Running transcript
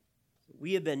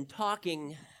We have been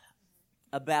talking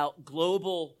about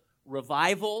global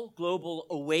revival, global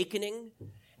awakening.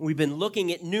 We've been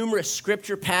looking at numerous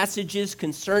scripture passages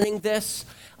concerning this,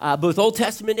 both Old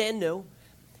Testament and New.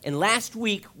 And last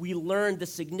week, we learned the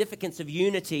significance of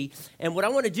unity. And what I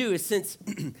want to do is, since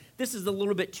this is a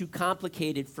little bit too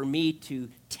complicated for me to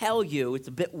tell you, it's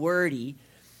a bit wordy,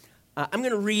 I'm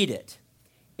going to read it.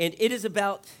 And it is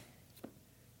about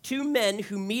two men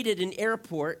who meet at an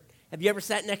airport. Have you ever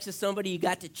sat next to somebody, you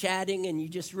got to chatting, and you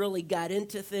just really got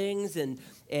into things?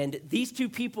 And these two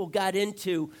people got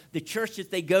into the church that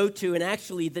they go to and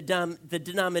actually the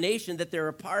denomination that they're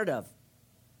a part of.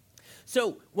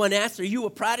 So one asked, "Are you a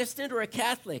Protestant or a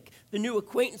Catholic?" The new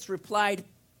acquaintance replied,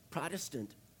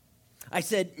 "Protestant." I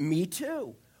said, "Me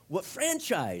too. What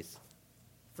franchise?"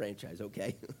 Franchise,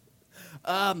 okay.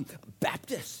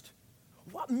 "Baptist."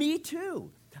 "What? Me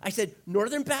too." I said,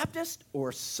 "Northern Baptist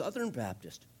or Southern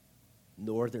Baptist?"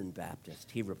 "Northern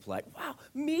Baptist," he replied. "Wow,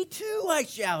 me too," I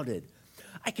shouted.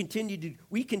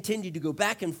 We continued to go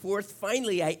back and forth.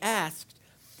 Finally, I asked,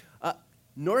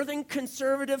 "Northern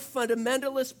Conservative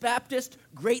Fundamentalist Baptist,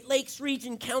 Great Lakes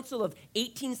Region Council of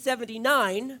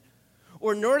 1879,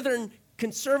 or Northern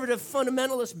Conservative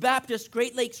Fundamentalist Baptist,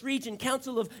 Great Lakes Region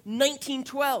Council of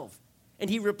 1912? And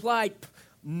he replied,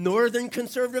 "Northern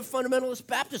Conservative Fundamentalist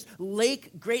Baptist,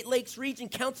 Great Lakes Region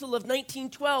Council of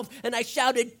 1912. And I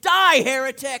shouted, "Die,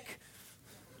 heretic!"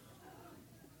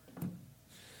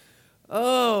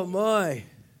 Oh, my.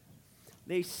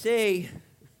 They say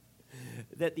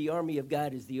that the army of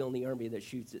God is the only army that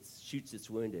shoots its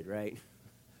wounded, right?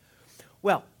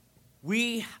 Well,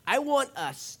 I want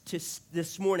us to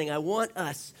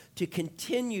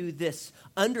continue this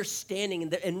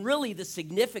understanding and really the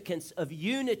significance of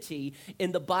unity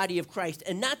in the body of Christ,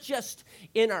 and not just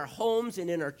in our homes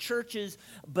and in our churches,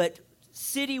 but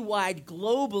citywide,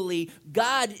 globally.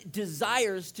 God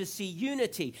desires to see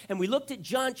unity. And we looked at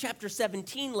John chapter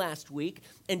 17 last week,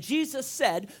 and Jesus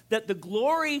said that the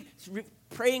glory,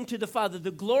 praying to the Father,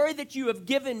 "The glory that you have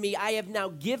given me, I have now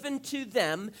given to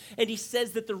them." And he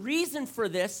says that the reason for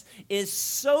this is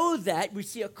so that, we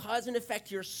see a cause and effect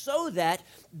here, so that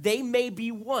they may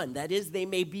be one. That is, they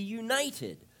may be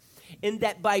united. And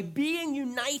that by being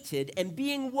united and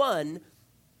being one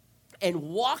and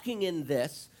walking in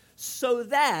this, so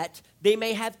that they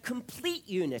may have complete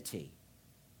unity.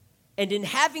 And in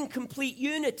having complete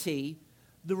unity,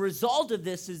 the result of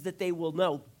this is that the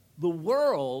world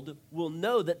will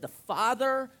know that the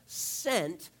Father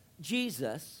sent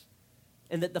Jesus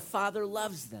and that the Father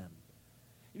loves them.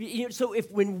 So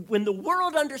when the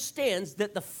world understands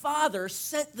that the Father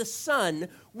sent the Son,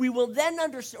 we will then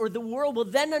understand, or the world will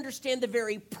then understand the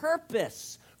very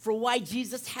purpose for why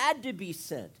Jesus had to be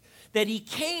sent. That he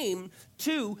came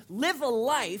to live a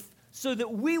life so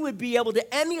that we would be able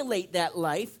to emulate that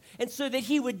life, and so that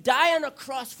he would die on a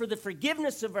cross for the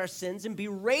forgiveness of our sins and be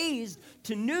raised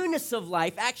to newness of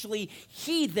life. Actually,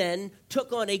 he then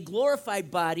took on a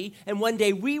glorified body, and one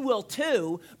day we will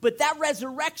too, but that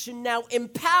resurrection now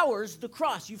empowers the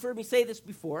cross. You've heard me say this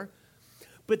before,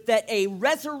 but that a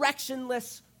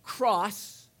resurrectionless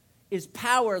cross is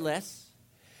powerless,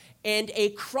 and a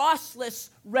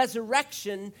crossless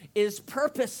resurrection is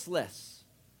purposeless.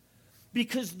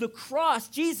 Because the cross,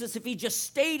 Jesus, if he just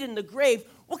stayed in the grave,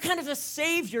 what kind of a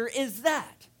Savior is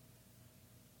that?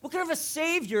 What kind of a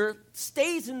Savior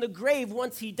stays in the grave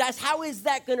once he dies? How is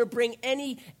that going to bring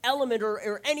any element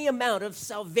or any amount of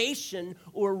salvation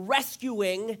or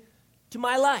rescuing to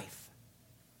my life?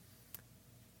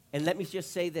 And let me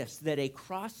just say this, that a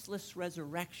crossless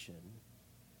resurrection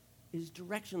is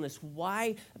directionless.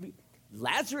 Why?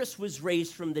 Lazarus was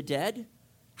raised from the dead.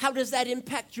 How does that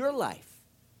impact your life?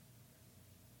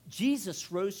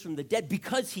 Jesus rose from the dead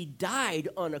because he died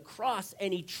on a cross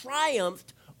and he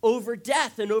triumphed over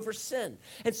death and over sin.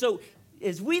 And so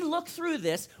as we look through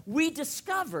this, we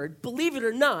discovered, believe it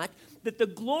or not, that the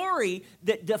glory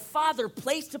that the Father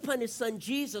placed upon his Son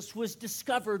Jesus was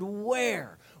discovered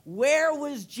where? Where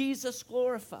was Jesus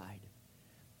glorified?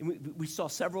 And we saw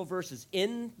several verses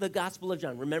in the Gospel of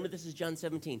John. Remember, this is John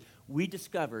 17. We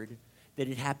discovered that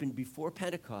it happened before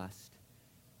Pentecost,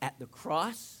 at the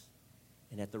cross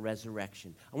and at the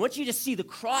resurrection. I want you to see the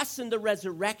cross and the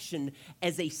resurrection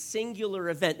as a singular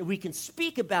event. We can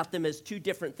speak about them as two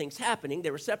different things happening.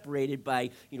 They were separated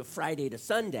by, Friday to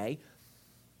Sunday.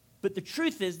 But the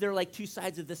truth is, they're like two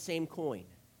sides of the same coin.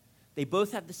 They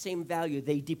both have the same value.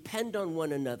 They depend on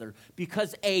one another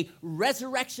because a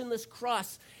resurrectionless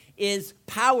cross is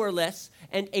powerless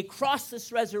and a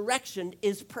crossless resurrection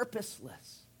is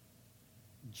purposeless.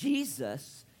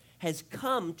 Jesus has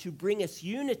come to bring us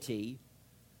unity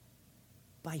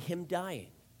by him dying.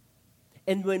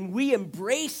 And when we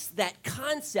embrace that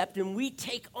concept and we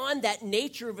take on that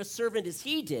nature of a servant as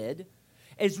he did,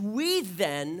 as we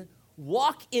then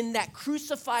walk in that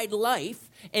crucified life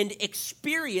and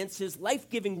experience his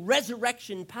life-giving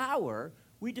resurrection power,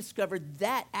 we discovered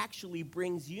that actually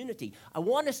brings unity. I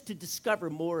want us to discover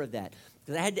more of that,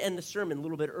 because I had to end the sermon a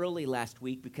little bit early last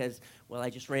week because, well, I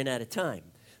just ran out of time.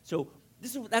 So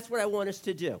that's what I want us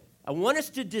to do. I want us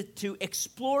to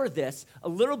explore this a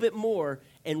little bit more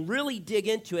and really dig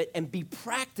into it and be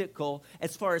practical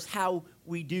as far as how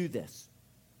we do this.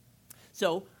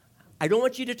 So I don't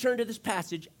want you to turn to this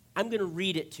passage. I'm going to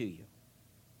read it to you.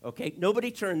 Okay? Nobody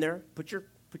turn there. Put your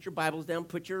Bibles down.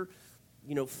 Put your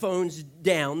phones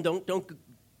down. Don't.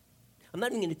 I'm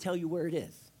not even going to tell you where it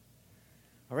is.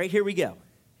 All right, here we go.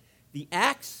 The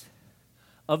acts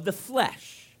of the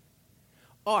flesh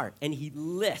are, and he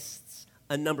lists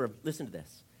a number of, listen to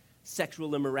this,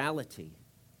 sexual immorality,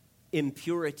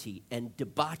 impurity and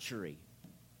debauchery,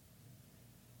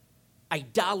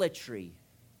 idolatry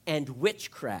and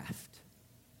witchcraft,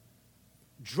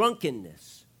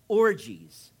 drunkenness,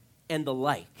 orgies, and the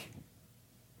like.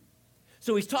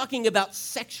 So he's talking about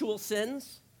sexual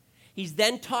sins. He's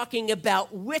then talking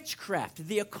about witchcraft,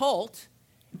 the occult,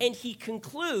 and he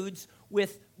concludes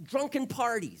with drunken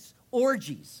parties,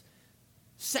 orgies,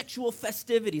 sexual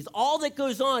festivities, all that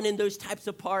goes on in those types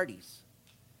of parties.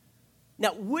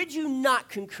 Now, would you not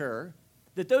concur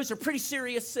that those are pretty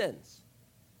serious sins?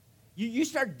 You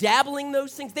start dabbling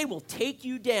those things, they will take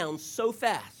you down so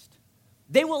fast.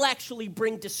 They will actually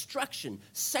bring destruction,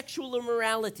 sexual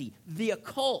immorality, the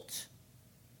occult,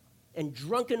 and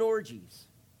drunken orgies.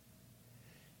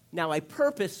 Now, I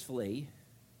purposefully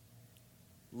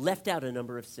left out a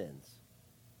number of sins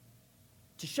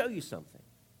to show you something.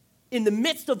 In the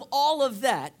midst of all of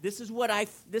that, this is what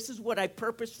I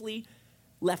purposely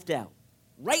left out.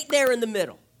 Right there in the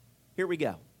middle. Here we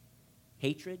go.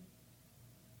 Hatred,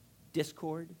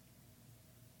 discord,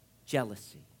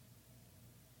 jealousy,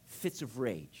 fits of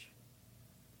rage,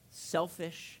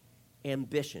 selfish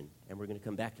ambition, and we're going to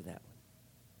come back to that one.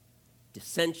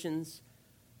 Dissensions,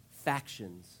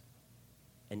 factions,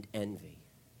 and envy.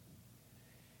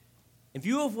 In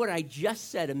view of what I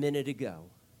just said a minute ago,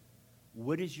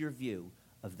 what is your view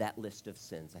of that list of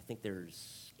sins? I think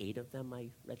there's 8 of them. I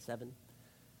read 7.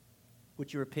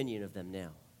 What's your opinion of them now?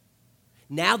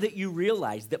 Now that you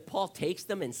realize that Paul takes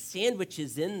them and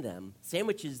sandwiches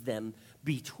them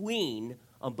between,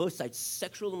 on both sides,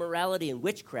 sexual immorality and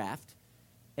witchcraft,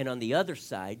 and on the other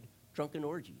side, drunken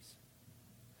orgies.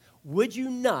 Would you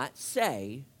not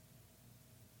say,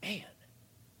 man,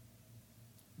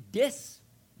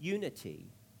 disunity,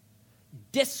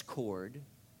 discord,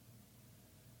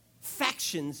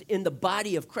 factions in the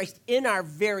body of Christ, in our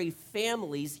very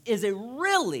families, is a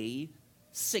really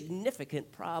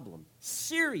significant problem,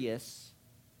 serious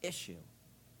issue.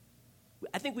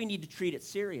 I think we need to treat it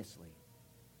seriously.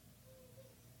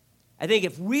 I think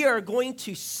if we are going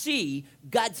to see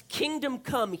God's kingdom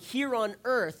come here on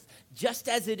earth just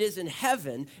as it is in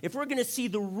heaven, if we're going to see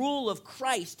the rule of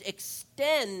Christ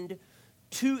extend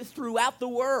throughout the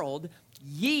world,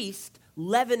 yeast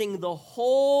leavening the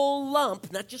whole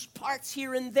lump, not just parts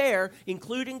here and there,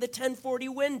 including the 1040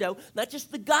 window, not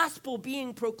just the gospel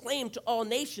being proclaimed to all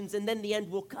nations and then the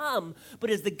end will come, but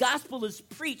as the gospel is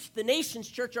preached, the nations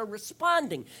church are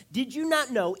responding. Did you not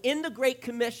know in the Great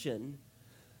Commission,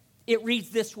 it reads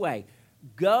this way,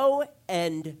 go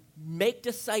and make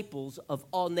disciples of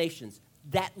all nations.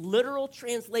 That literal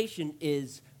translation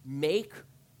is make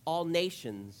all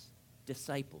nations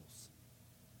disciples.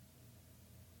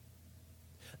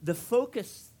 The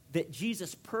focus that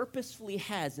Jesus purposefully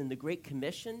has in the Great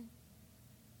Commission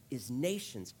is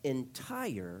nations,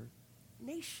 entire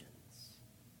nations.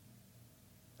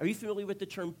 Are you familiar with the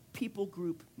term people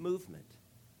group movement?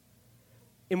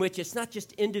 In which it's not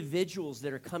just individuals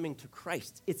that are coming to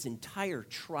Christ, it's entire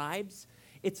tribes,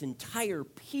 it's entire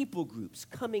people groups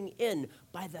coming in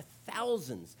by the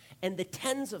thousands and the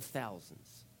tens of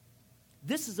thousands.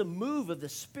 This is a move of the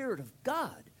Spirit of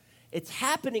God. It's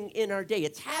happening in our day.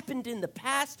 It's happened in the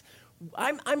past.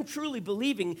 I'm truly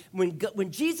believing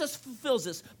when Jesus fulfills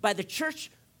this by the church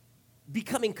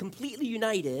becoming completely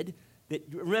united, that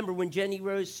remember when Jenny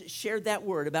Rose shared that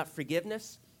word about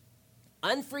forgiveness?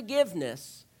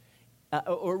 Unforgiveness,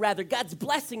 or rather God's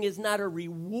blessing is not a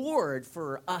reward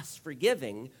for us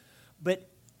forgiving, but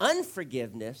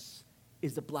unforgiveness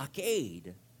is a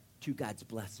blockade to God's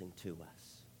blessing to us.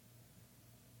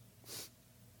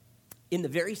 In the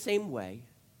very same way,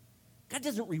 God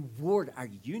doesn't reward our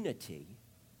unity,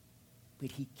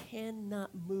 but he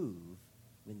cannot move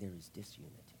when there is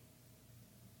disunity.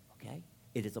 Okay?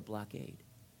 It is a blockade.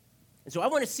 And so I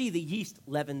want to see the yeast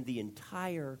leaven the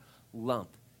entire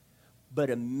lump. But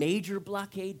a major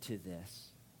blockade to this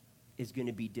is going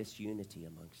to be disunity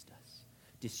amongst us,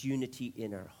 disunity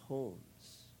in our homes.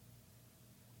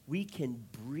 We can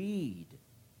breed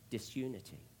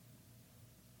disunity.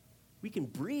 We can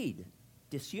breed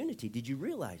disunity. Did you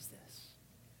realize this?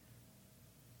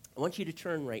 I want you to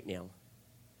turn right now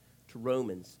to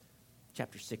Romans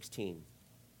chapter 16.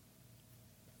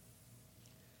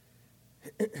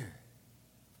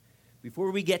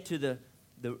 Before we get to the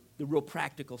real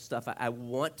practical stuff, I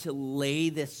want to lay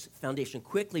this foundation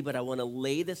quickly, but I want to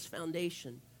lay this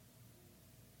foundation.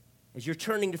 As you're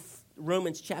turning to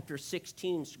Romans chapter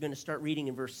 16, so you're going to start reading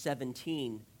in verse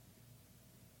 17.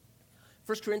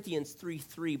 1 Corinthians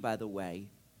 3:3, by the way,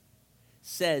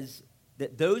 says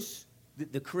that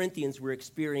the Corinthians were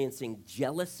experiencing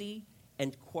jealousy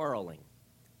and quarreling.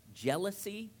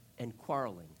 Jealousy and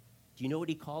quarreling. Do you know what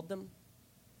he called them?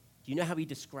 Do you know how he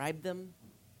described them?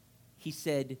 He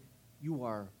said, you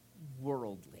are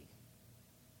worldly.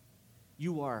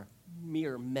 You are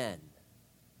mere men.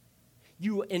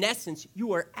 You, in essence,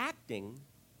 you are acting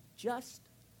just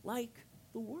like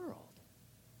the world.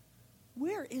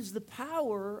 Where is the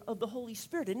power of the Holy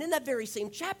Spirit? And in that very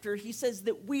same chapter, he says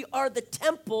that we are the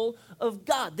temple of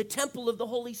God, the temple of the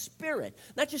Holy Spirit,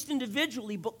 not just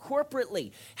individually, but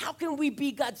corporately. How can we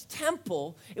be God's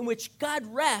temple in which God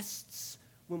rests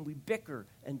when we bicker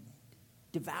and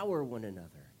devour one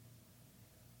another?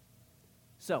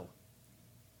 So,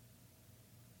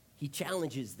 he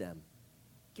challenges them.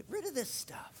 Get rid of this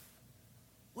stuff.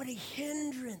 What a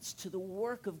hindrance to the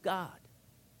work of God.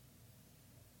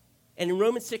 And in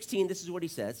Romans 16, this is what he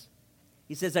says.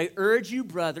 He says, I urge you,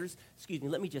 brothers,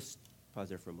 let me just pause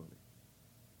there for a moment.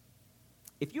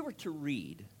 If you were to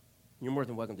read, you're more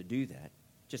than welcome to do that,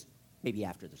 just maybe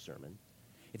after the sermon.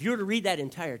 If you were to read that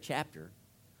entire chapter,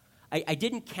 I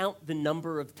didn't count the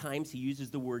number of times he uses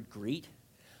the word greet,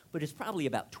 but it's probably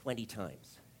about 20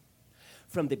 times.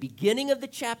 From the beginning of the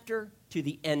chapter to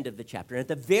the end of the chapter. And at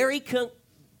the very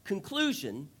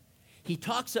conclusion, he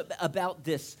talks about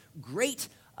this great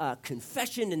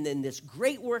confession and then this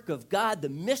great work of God, the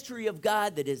mystery of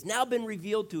God that has now been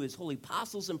revealed to his holy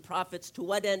apostles and prophets. To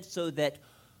what end? So that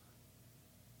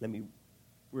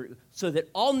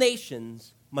all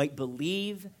nations might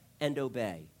believe and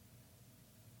obey.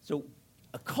 So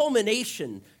a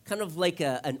culmination, kind of like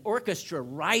an orchestra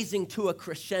rising to a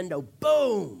crescendo,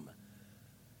 boom.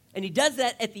 And he does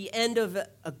that at the end of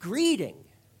a greeting.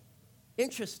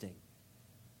 Interesting.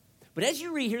 But as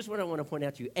you read, here's what I want to point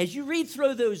out to you. As you read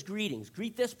through those greetings,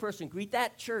 greet this person, greet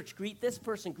that church, greet this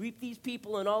person, greet these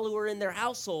people and all who are in their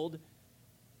household,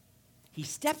 he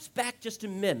steps back just a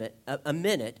minute. I'm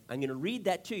going to read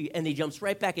that to you, and he jumps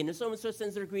right back in. And so-and-so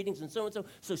sends their greetings, and so-and-so.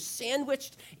 So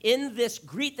sandwiched in this,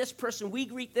 greet this person, we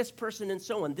greet this person, and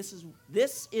so on.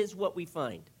 This is what we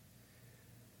find.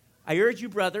 I urge you,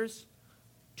 brothers,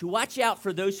 to watch out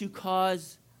for those who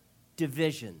cause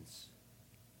divisions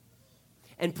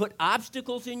and put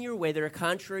obstacles in your way that are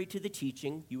contrary to the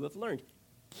teaching you have learned.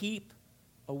 Keep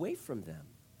away from them.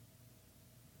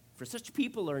 For such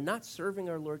people are not serving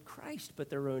our Lord Christ, but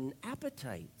their own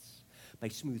appetites. By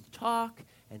smooth talk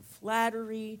and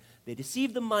flattery, they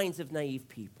deceive the minds of naive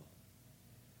people.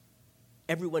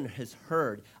 Everyone has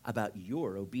heard about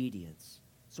your obedience,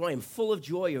 so I am full of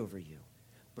joy over you.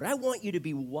 But I want you to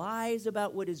be wise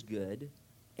about what is good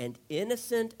and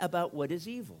innocent about what is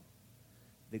evil.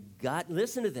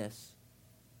 Listen to this.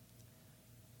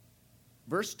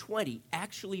 Verse 20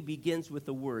 actually begins with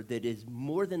a word that is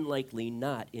more than likely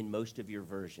not in most of your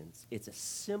versions. It's a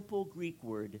simple Greek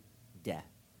word, de.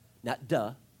 Not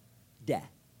duh, de.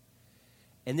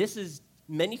 And this is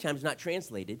many times not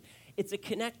translated. It's a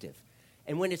connective.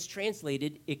 And when it's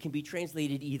translated, it can be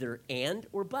translated either and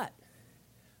or but.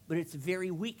 But it's a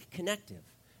very weak connective.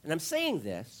 And I'm saying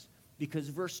this because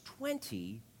verse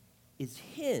 20 is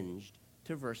hinged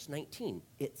to verse 19.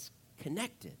 It's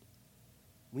connected.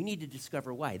 We need to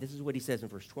discover why. This is what he says in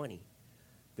verse 20.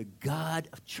 The God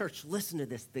of church, listen to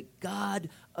this, the God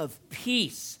of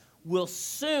peace will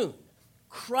soon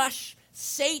crush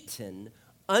Satan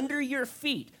under your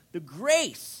feet. The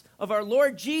grace of our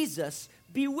Lord Jesus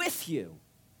be with you.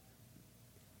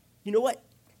 You know what?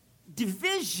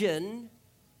 Division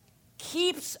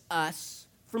keeps us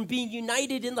from being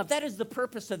united in love. That is the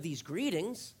purpose of these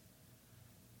greetings.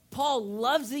 Paul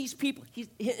loves these people.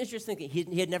 Interesting thing,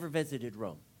 he had never visited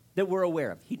Rome that we're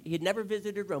aware of. He had never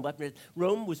visited Rome.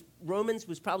 Romans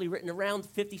was probably written around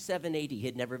 57 AD. He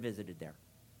had never visited there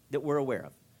that we're aware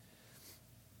of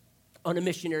on a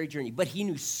missionary journey. But he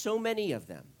knew so many of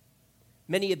them.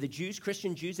 Many of the Jews,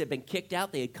 Christian Jews, had been kicked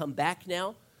out. They had come back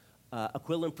now.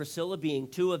 Aquila and Priscilla being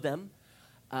two of them.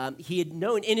 He had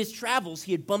known, in his travels,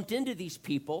 he had bumped into these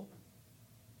people.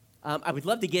 I would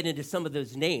love to get into some of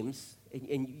those names,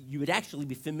 and you would actually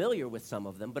be familiar with some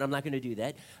of them, but I'm not going to do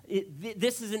that.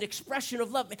 This is an expression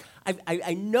of love.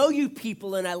 I know you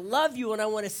people, and I love you, and I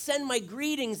want to send my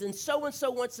greetings, and so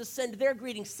wants to send their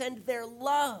greetings, send their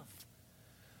love.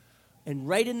 And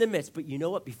right in the midst, but you know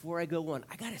what? Before I go on,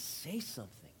 I got to say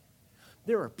something.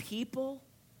 There are people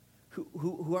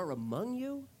who are among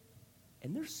you,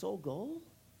 and their sole goal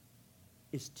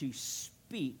is to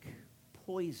speak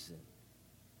poison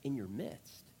in your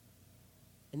midst.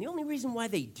 And the only reason why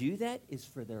they do that is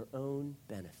for their own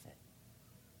benefit,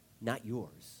 not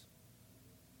yours.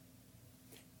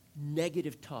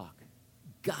 Negative talk,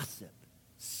 gossip,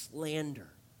 slander,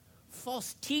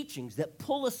 false teachings that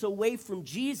pull us away from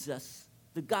Jesus,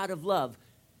 the God of love,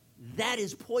 that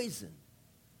is poison.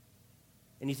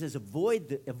 And he says, avoid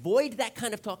that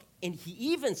kind of talk. And he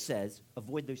even says,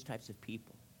 avoid those types of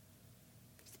people.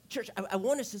 Church, I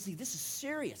want us to see this is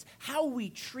serious. How we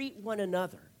treat one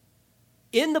another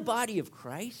in the body of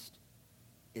Christ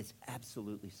is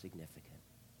absolutely significant.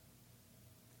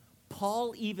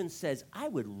 Paul even says, I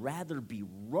would rather be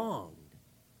wronged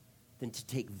than to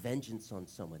take vengeance on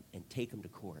someone and take them to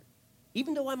court,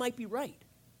 even though I might be right.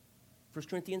 1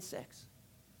 Corinthians 6.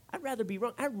 I'd rather be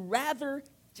wrong. I'd rather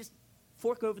just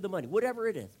fork over the money, whatever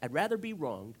it is. I'd rather be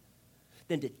wronged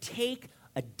than to take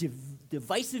a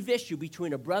divisive issue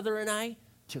between a brother and I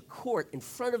to court in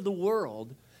front of the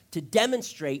world to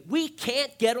demonstrate we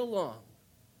can't get along.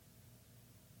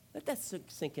 Let that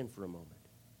sink in for a moment.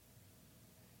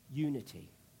 Unity,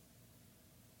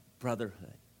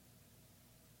 brotherhood,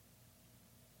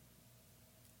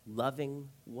 loving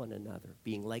one another,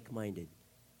 being like-minded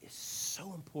is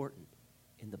so important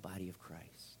in the body of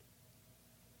Christ.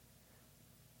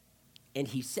 And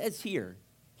he says here,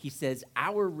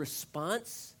 our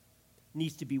response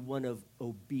needs to be one of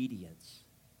obedience.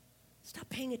 Stop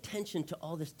paying attention to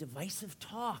all this divisive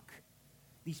talk.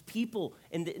 These people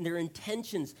and their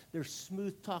intentions, their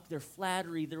smooth talk, their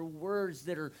flattery, their words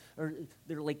that are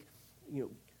they're like,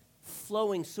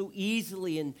 flowing so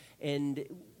easily, and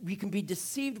we can be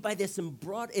deceived by this and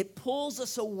it pulls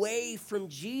us away from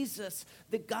Jesus,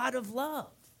 the God of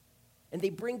love. And they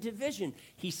bring division.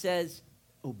 He says,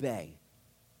 obey.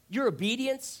 Your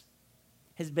obedience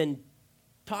has been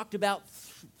talked about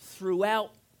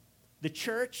throughout the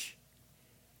church.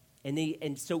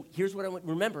 And so here's what I want.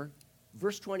 Remember,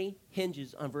 verse 20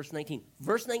 hinges on verse 19.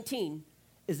 Verse 19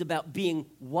 is about being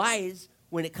wise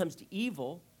when it comes to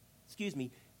evil.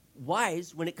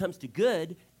 Wise when it comes to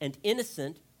good, and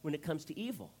innocent when it comes to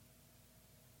evil.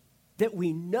 That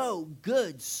we know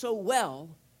good so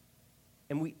well,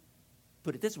 and we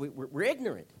put it this way, we're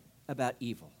ignorant about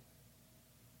evil.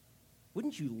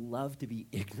 Wouldn't you love to be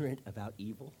ignorant about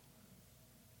evil?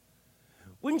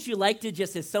 Wouldn't you like to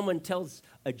just, as someone tells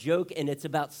a joke and it's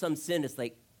about some sin, it's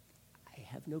like, I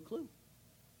have no clue.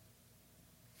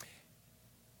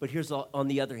 But on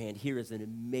the other hand, here is an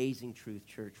amazing truth,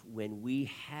 church. When we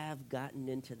have gotten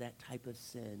into that type of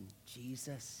sin,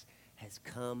 Jesus has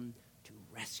come to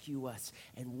rescue us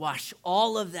and wash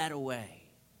all of that away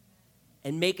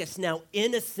and make us now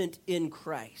innocent in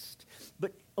Christ.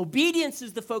 But obedience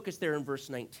is the focus there in verse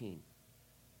 19.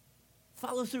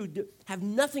 Follow through, have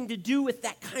nothing to do with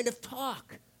that kind of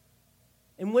talk.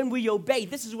 And when we obey,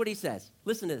 this is what he says.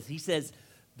 Listen to this. He says,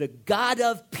 the God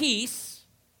of peace,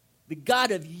 the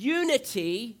God of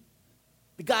unity,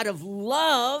 the God of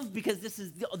love, because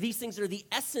these things are the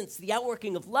essence, the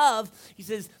outworking of love. He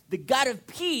says, the God of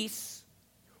peace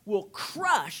will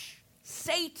crush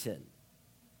Satan.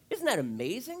 Isn't that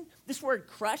amazing? This word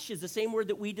crush is the same word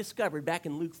that we discovered back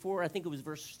in Luke 4. I think it was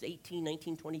verse 18,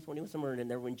 19, 20, 21, somewhere in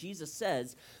there, when Jesus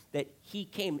says that he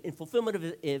came in fulfillment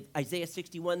of Isaiah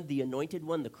 61, the anointed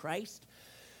one, the Christ,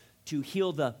 to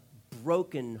heal the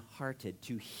brokenhearted,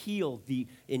 to heal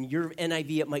in your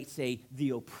NIV it might say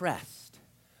the oppressed,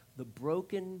 the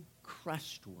broken,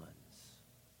 crushed ones,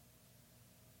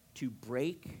 to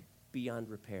break beyond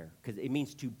repair, because it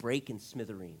means to break in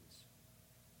smithereens.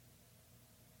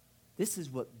 This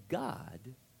is what God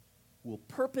will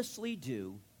purposely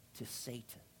do to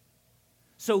Satan.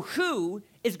 So who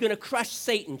is going to crush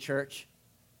Satan, church?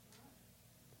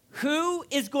 Who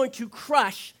is going to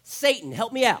crush Satan?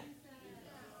 Help me out.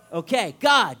 Okay,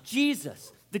 God,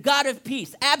 Jesus, the God of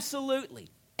peace, absolutely.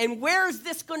 And where is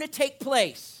this going to take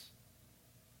place?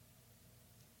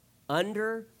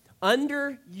 Under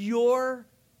your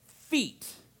feet.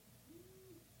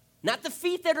 Not the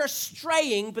feet that are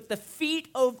straying, but the feet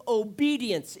of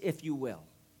obedience, if you will.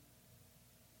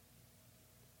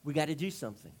 We got to do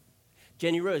something.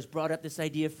 Jenny Rose brought up this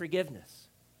idea of forgiveness.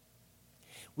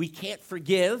 We can't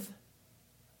forgive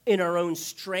in our own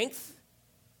strength,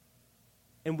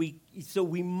 and so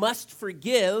we must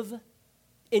forgive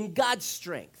in God's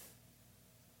strength.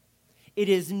 It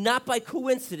is not by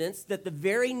coincidence that the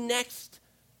very next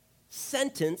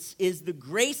sentence is the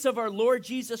grace of our Lord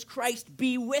Jesus Christ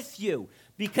be with you.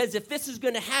 Because if this is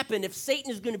going to happen, if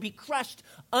Satan is going to be crushed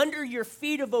under your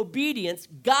feet of obedience,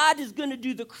 God is going to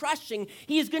do the crushing.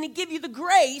 He is going to give you the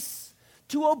grace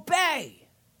to obey.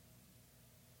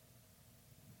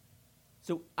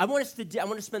 So I want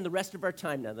to spend the rest of our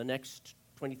time now, the next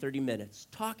 20, 30 minutes,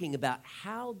 talking about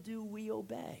how do we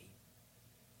obey.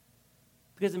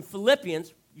 Because in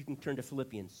Philippians, you can turn to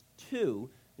Philippians 2,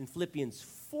 in Philippians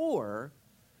 4,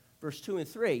 verse 2 and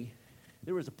 3,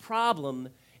 there was a problem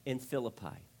in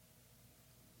Philippi.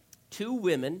 Two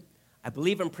women, I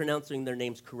believe I'm pronouncing their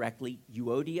names correctly,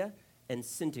 Euodia and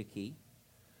Syntyche.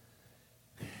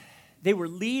 They were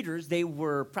leaders, they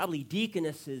were probably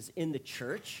deaconesses in the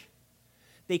church.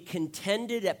 They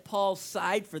contended at Paul's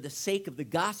side for the sake of the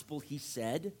gospel, he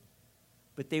said,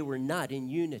 but they were not in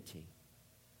unity.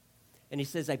 And he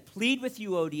says, I plead with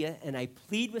Euodia and I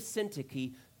plead with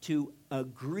Syntyche to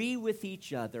agree with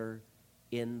each other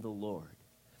in the Lord.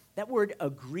 That word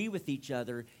agree with each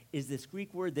other is this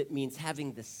Greek word that means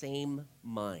having the same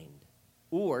mind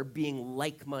or being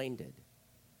like-minded.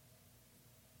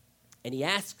 And he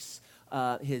asks,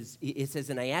 it says,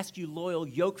 and I ask you, loyal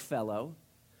yoke fellow,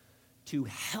 to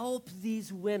help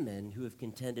these women who have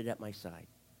contended at my side.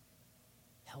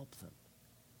 Help them.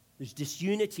 There's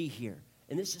disunity here,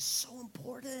 and this is so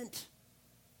important.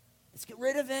 Let's get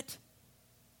rid of it.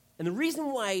 And the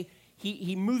reason why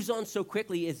he moves on so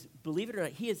quickly is, believe it or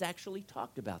not, he has actually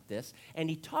talked about this, and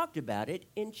he talked about it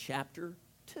in chapter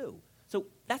 2. So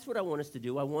that's what I want us to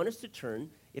do. I want us to turn,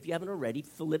 if you haven't already,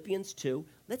 Philippians 2.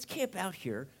 Let's camp out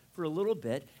here for a little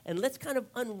bit, and let's kind of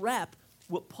unwrap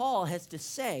what Paul has to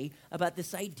say about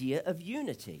this idea of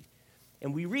unity.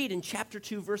 And we read in chapter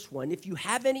 2, verse 1, if you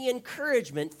have any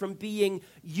encouragement from being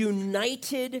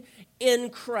united in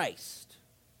Christ,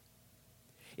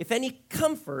 if any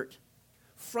comfort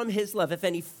from his love, if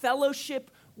any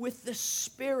fellowship with the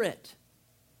Spirit,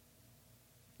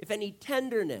 if any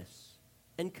tenderness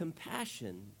and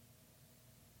compassion,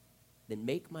 then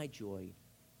make my joy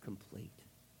complete.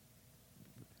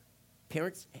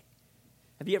 Parents,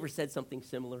 have you ever said something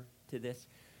similar to this?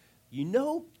 You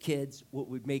know, kids, what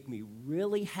would make me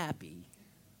really happy,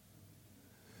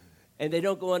 and they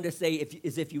don't go on to say,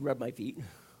 is if you rub my feet,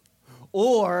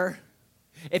 or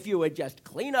if you would just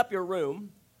clean up your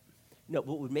room. No,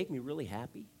 what would make me really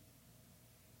happy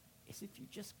is if you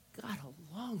just got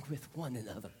along with one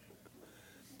another.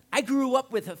 I grew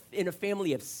up in a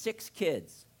family of 6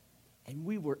 kids, and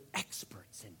we were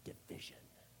experts in division.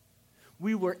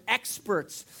 We were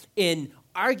experts in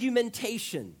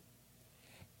argumentation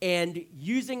and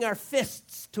using our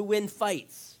fists to win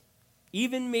fights.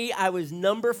 Even me, I was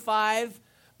number 5.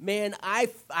 Man, I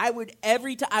would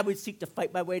every time I would seek to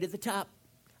fight my way to the top.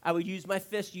 I would use my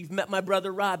fist. You've met my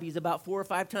brother Rob. He's about 4 or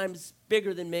 5 times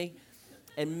bigger than me.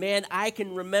 And man, I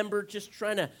can remember just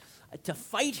trying to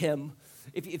fight him.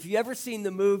 If you ever seen the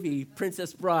movie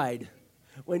Princess Bride,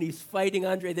 when he's fighting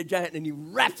Andre the Giant and he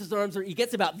wraps his arms around, he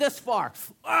gets about this far.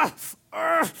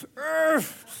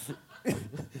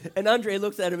 And Andre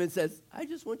looks at him and says, I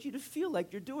just want you to feel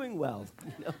like you're doing well.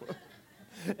 You know?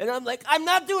 And I'm like, I'm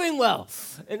not doing well.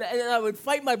 And I would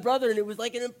fight my brother, and it was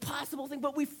like an impossible thing,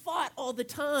 but we fought all the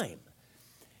time.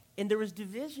 And there was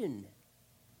division,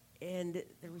 and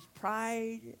there was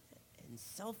pride and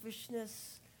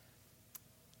selfishness.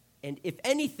 And if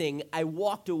anything, I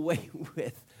walked away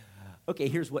with, okay,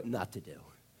 here's what not to do.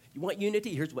 You want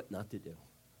unity? Here's what not to do.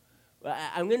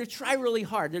 I'm going to try really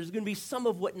hard. There's going to be some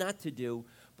of what not to do,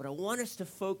 but I want us to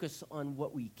focus on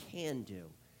what we can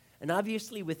do. And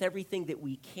obviously, with everything that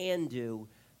we can do,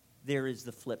 there is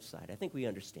the flip side. I think we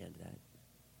understand that.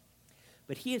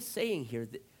 But he is saying here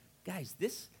that, guys,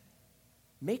 this,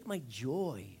 make my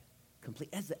joy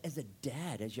complete. As a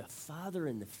dad, as your father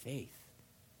in the faith,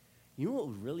 you know what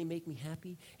would really make me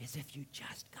happy? Is if you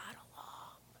just got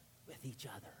along with each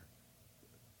other.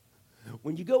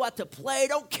 When you go out to play,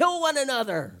 don't kill one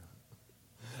another.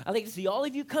 I'd like to see all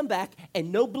of you come back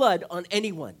and no blood on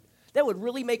anyone. That would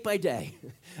really make my day.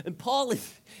 And Paul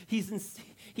he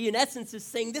in essence is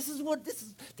saying, this is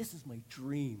my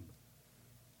dream.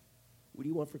 What do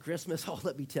you want for Christmas? Oh,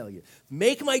 let me tell you.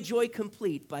 Make my joy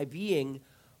complete by being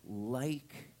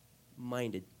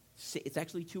like-minded. It's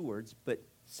actually 2 words, but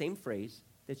same phrase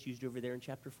that's used over there in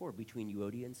chapter 4 between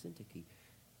Euodia and Syntyche.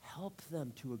 Help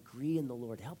them to agree in the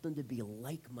Lord. Help them to be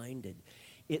like-minded.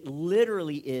 It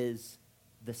literally is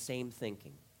the same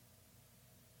thinking.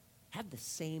 Have the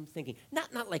same thinking.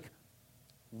 Not like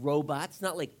robots,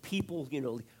 not like people,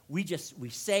 we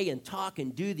say and talk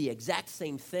and do the exact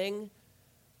same thing.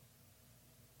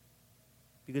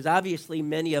 Because obviously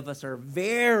many of us are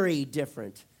very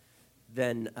different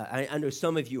than, I know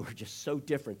some of you are just so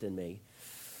different than me.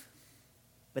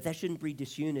 But that shouldn't breed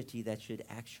disunity, that should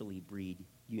actually breed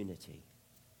unity.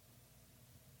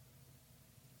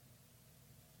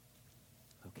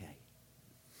 Okay.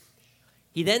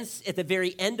 He then, at the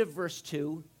very end of verse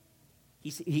 2,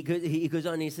 he goes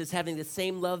on and he says, having the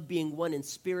same love, being one in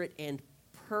spirit and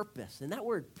purpose. And that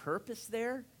word purpose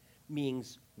there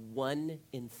means one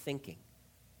in thinking.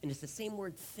 And it's the same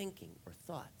word thinking or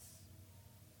thoughts.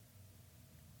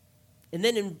 And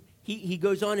then he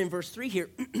goes on in verse 3 here,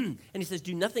 and he says,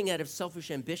 do nothing out of selfish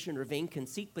ambition or vain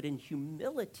conceit, but in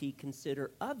humility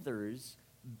consider others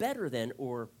better than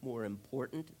or more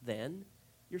important than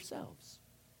yourselves.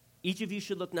 Each of you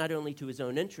should look not only to his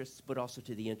own interests, but also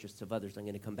to the interests of others. I'm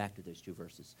going to come back to those two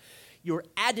verses. Your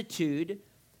attitude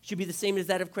should be the same as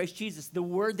that of Christ Jesus. The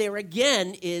word there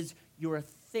again is your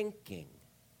thinking.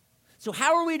 So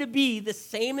how are we to be the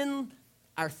same in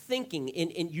our thinking,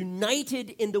 and united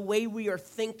in the way we are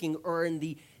thinking, or in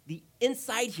the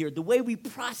inside here, the way we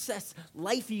process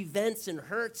life events and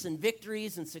hurts and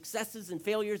victories and successes and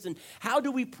failures, and how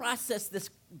do we process this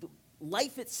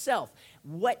life itself?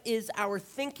 What is our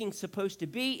thinking supposed to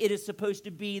be? It is supposed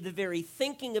to be the very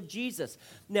thinking of Jesus.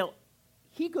 Now,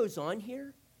 he goes on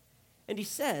here, and he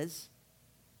says,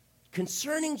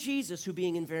 concerning Jesus, who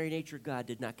being in very nature God,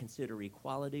 did not consider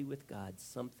equality with God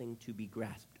something to be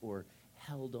grasped or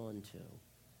held on to,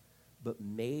 but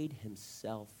made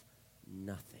himself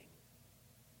nothing.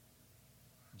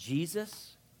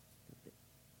 Jesus,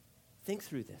 think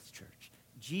through this, church.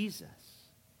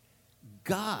 Jesus,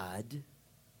 God,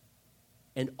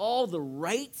 and all the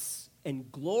rights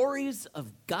and glories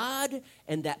of God,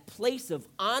 and that place of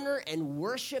honor and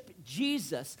worship,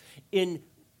 Jesus, in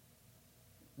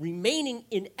remaining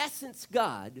in essence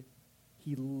God,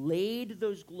 he laid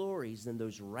those glories and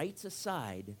those rights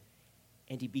aside,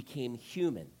 and he became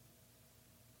human.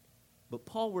 But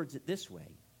Paul words it this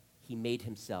way: he made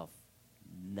himself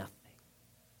nothing.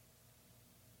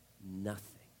 Nothing.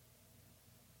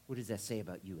 What does that say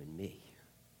about you and me?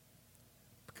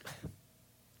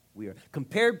 We are,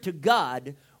 compared to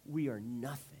God, we are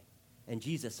nothing. And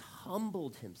Jesus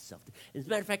humbled himself. As a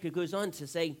matter of fact, it goes on to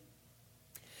say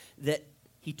that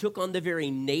he took on the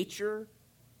very nature,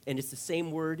 and it's the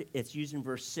same word, it's used in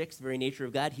verse 6, the very nature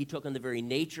of God. He took on the very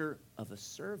nature of a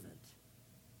servant.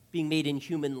 Being made in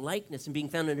human likeness and being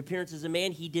found in appearance as a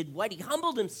man, he did what? He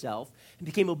humbled himself and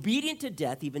became obedient to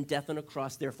death, even death on a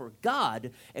cross. Therefore,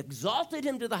 God exalted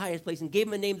him to the highest place and gave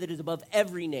him a name that is above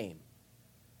every name.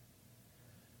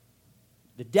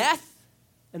 The death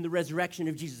and the resurrection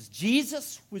of Jesus.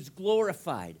 Jesus was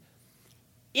glorified.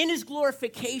 In his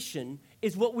glorification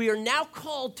is what we are now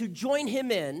called to join him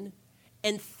in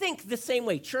and think the same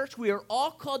way. Church, we are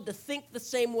all called to think the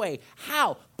same way.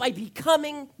 How? By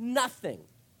becoming nothing.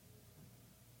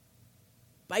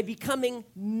 By becoming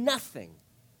nothing.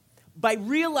 By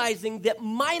realizing that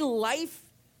my life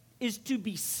is to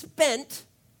be spent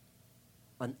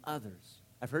on others.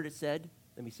 I've heard it said,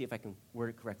 let me see if I can word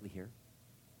it correctly here,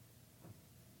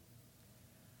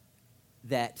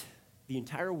 that the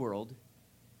entire world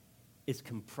is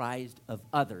comprised of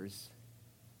others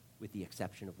with the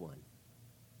exception of one.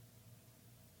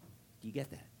 Do you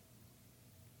get that?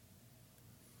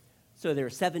 So there are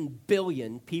 7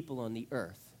 billion people on the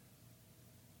earth.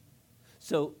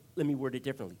 So let me word it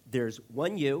differently. There's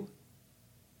one you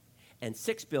and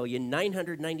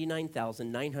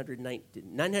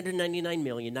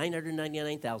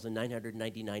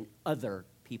 6,999,999,999 other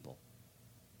people.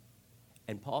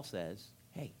 And Paul says,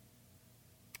 hey,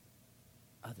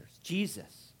 others.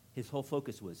 Jesus, his whole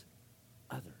focus was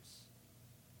others.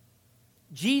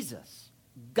 Jesus,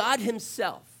 God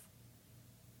himself,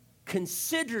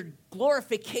 considered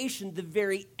glorification the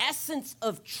very essence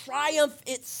of triumph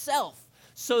itself,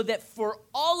 so that for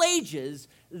all ages,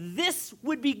 this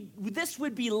would be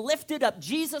lifted up.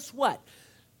 Jesus what?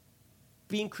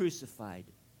 Being crucified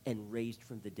and raised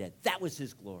from the dead. That was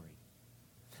his glory.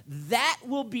 That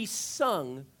will be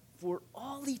sung for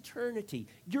all eternity.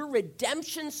 Your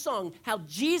redemption song, how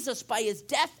Jesus, by his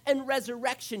death and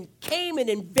resurrection, came and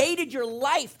invaded your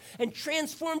life and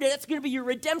transformed it. That's going to be your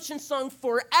redemption song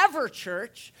forever,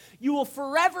 church. You will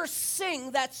forever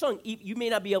sing that song. You may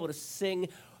not be able to sing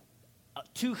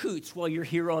 2 hoots while you're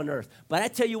here on earth, but I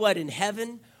tell you what, in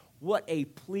heaven, I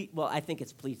think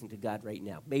it's pleasing to God right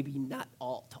now. Maybe not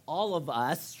to all of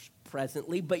us,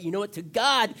 presently, but you know what? To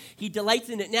God, he delights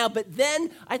in it now. But then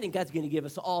I think God's going to give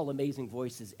us all amazing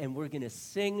voices, and we're going to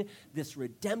sing this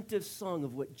redemptive song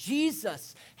of what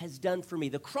Jesus has done for me.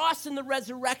 The cross and the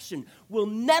resurrection will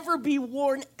never be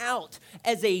worn out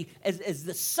as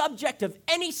the subject of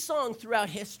any song throughout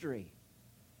history.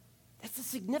 That's the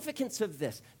significance of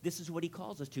this. This is what he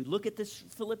calls us to. Look at this,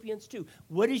 Philippians 2.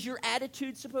 What is your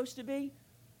attitude supposed to be?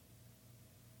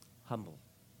 Humble.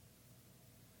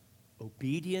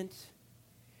 Obedient,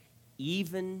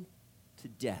 even to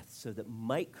death, so that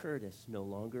Mike Curtis no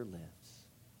longer lives,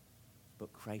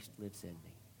 but Christ lives in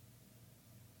me.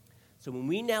 So when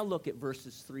we now look at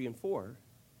verses 3 and 4,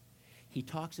 he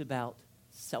talks about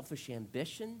selfish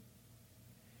ambition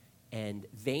and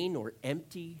vain or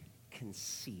empty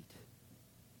conceit.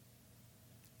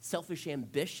 Selfish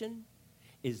ambition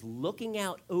is looking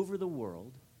out over the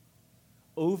world,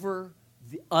 over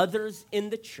the others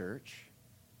in the church,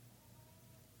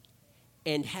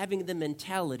 and having the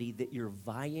mentality that you're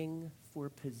vying for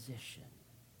position,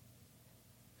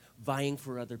 vying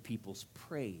for other people's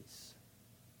praise,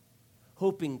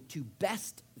 hoping to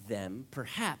best them,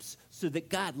 perhaps, so that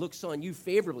God looks on you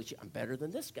favorably. I'm better than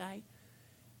this guy.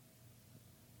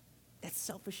 That's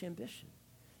selfish ambition.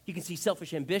 You can see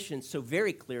selfish ambition so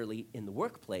very clearly in the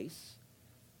workplace,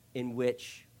 in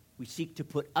which we seek to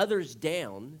put others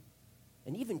down,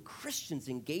 and even Christians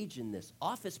engage in this,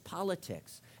 office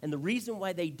politics. And the reason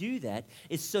why they do that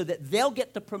is so that they'll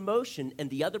get the promotion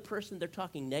and the other person they're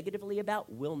talking negatively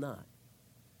about will not.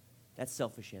 That's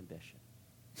selfish ambition.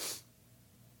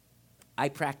 I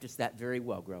practiced that very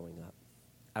well growing up.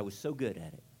 I was so good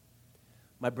at it.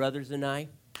 My brothers and I,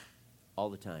 all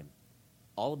the time.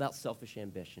 All about selfish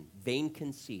ambition, vain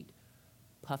conceit,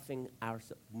 puffing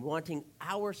ourselves, wanting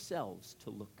ourselves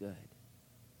to look good.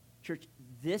 Church,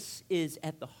 this is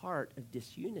at the heart of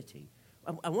disunity.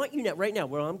 I want you now, right now,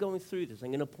 while I'm going through this, I'm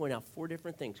going to point out 4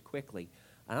 different things quickly.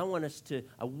 And I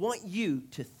want you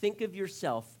to think of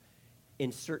yourself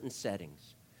in certain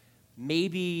settings.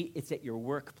 Maybe it's at your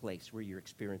workplace where you're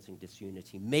experiencing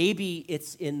disunity. Maybe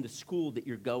it's in the school that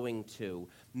you're going to.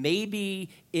 Maybe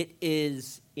it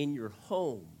is in your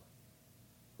home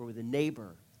or with a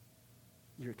neighbor.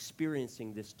 You're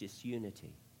experiencing this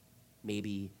disunity.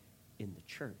 Maybe in the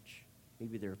church.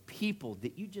 Maybe there are people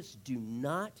that you just do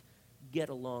not get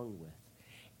along with.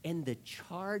 And the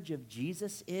charge of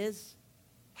Jesus is,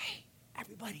 hey,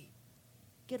 everybody,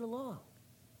 get along.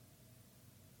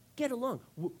 Get along.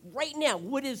 Right now,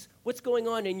 what's going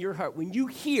on in your heart when you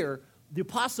hear the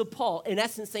Apostle Paul, in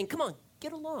essence, saying, come on,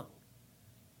 get along.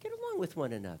 Get along with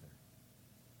one another.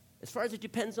 As far as it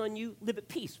depends on you, live at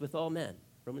peace with all men.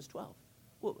 Romans 12.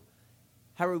 Well,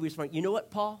 how are we responding? You know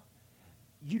what, Paul?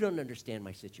 You don't understand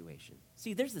my situation.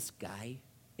 See, there's this guy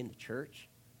in the church,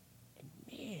 and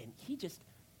man,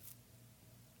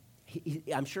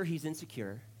 I'm sure he's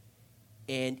insecure,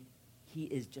 and he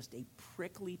is just a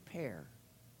prickly pear.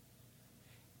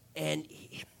 And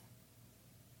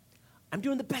I'm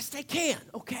doing the best I can,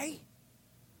 okay?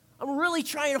 I'm really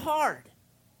trying hard.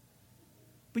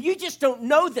 But you just don't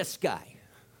know this guy.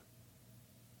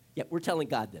 Yeah, we're telling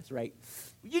God this, right?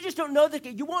 You just don't know this guy.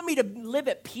 You want me to live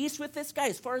at peace with this guy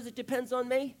as far as it depends on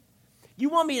me? You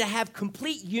want me to have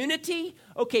complete unity?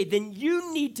 Okay, then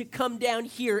you need to come down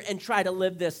here and try to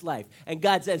live this life. And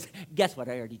God says, guess what?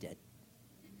 I already did.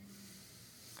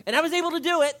 And I was able to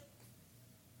do it.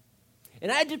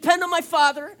 And I depend on my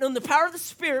Father and on the power of the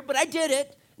Spirit, but I did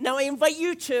it. Now I invite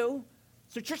you to.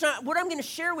 So church, what I'm going to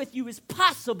share with you is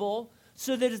possible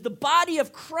so that as the body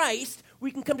of Christ, we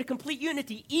can come to complete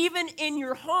unity, even in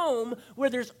your home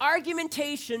where there's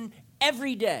argumentation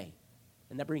every day.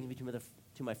 And that brings me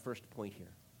to my first point here.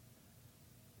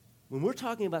 When we're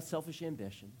talking about selfish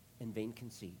ambition and vain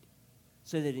conceit,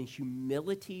 so that in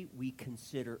humility we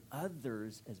consider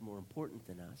others as more important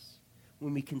than us,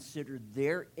 when we consider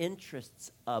their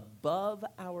interests above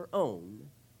our own,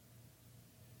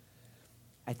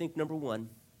 I think, number one,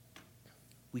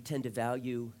 we tend to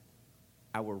value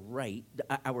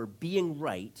our being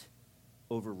right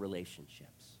over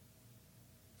relationships.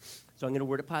 So I'm going to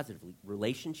word it positively.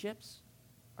 Relationships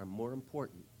are more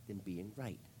important than being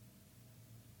right.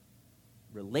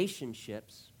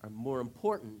 Relationships are more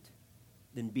important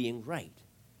than being right.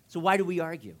 So why do we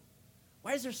argue?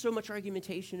 Why is there so much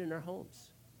argumentation in our homes?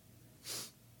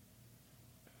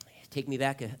 Take me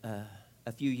back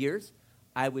a few years.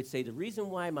 I would say the reason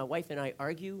why my wife and I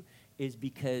argue is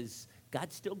because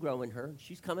God's still growing her.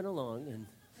 She's coming along.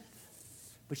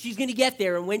 But she's going to get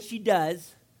there, and when she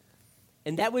does,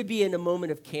 and that would be in a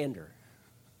moment of candor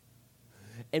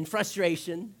and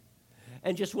frustration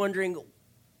and just wondering,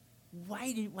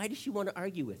 why does she want to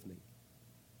argue with me?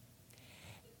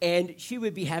 And she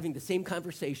would be having the same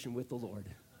conversation with the Lord.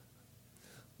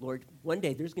 Lord, one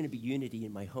day there's going to be unity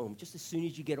in my home just as soon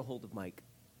as you get a hold of Mike.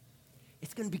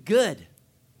 It's going to be good.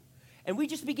 And we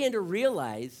just began to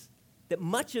realize that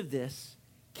much of this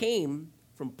came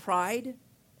from pride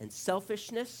and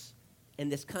selfishness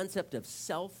and this concept of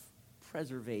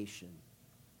self-preservation.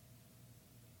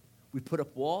 We put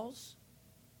up walls.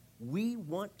 We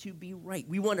want to be right.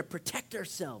 We want to protect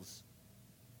ourselves.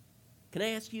 Can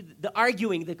I ask you the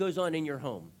arguing that goes on in your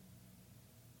home?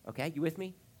 Okay, you with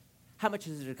me? How much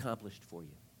has it accomplished for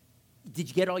you? Did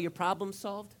you get all your problems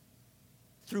solved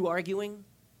through arguing?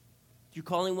 Through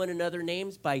calling one another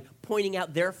names, by pointing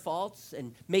out their faults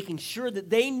and making sure that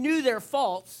they knew their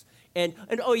faults and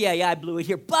oh yeah, I blew it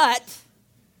here, but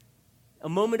a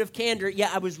moment of candor, yeah,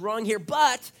 I was wrong here,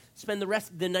 but spend the rest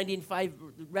of the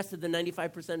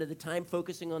 95% of the time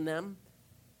focusing on them.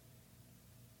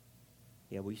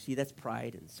 Yeah, well, you see, that's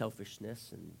pride and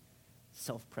selfishness and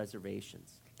self-preservation.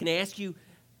 Can I ask you,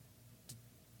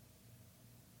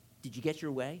 did you get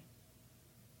your way?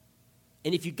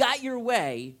 And if you got your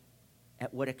way,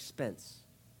 at what expense?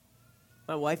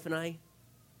 My wife and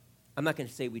I'm not going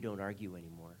to say we don't argue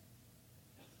anymore,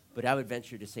 but I would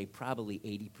venture to say probably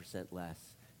 80% less.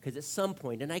 Because at some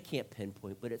point, and I can't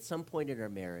pinpoint, but at some point in our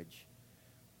marriage,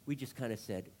 we just kind of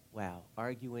said, wow,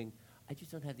 arguing, I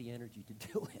just don't have the energy to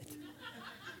do it.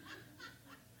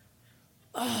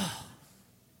 Oh.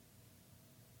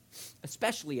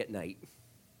 Especially at night.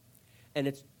 And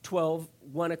it's 12,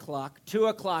 1 o'clock, 2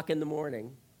 o'clock in the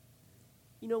morning.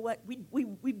 You know what?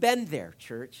 We've been there,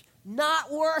 church.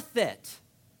 Not worth it.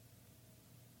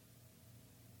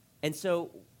 And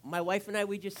so my wife and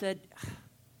we just said,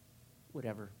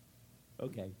 whatever.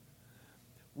 Okay.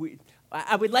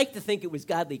 I would like to think it was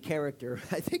godly character.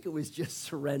 I think it was just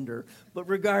surrender. But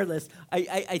regardless,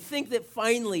 I think that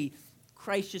finally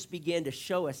Christ just began to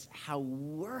show us how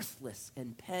worthless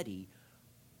and petty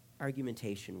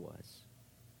argumentation was.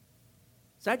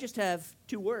 So I just have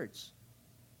 2 words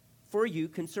for you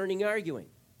concerning arguing.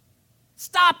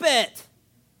 Stop it!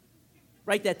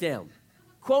 Write that down.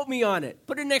 Quote me on it.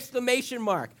 Put an exclamation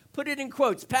mark. Put it in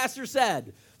quotes. Pastor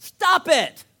said, stop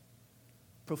it!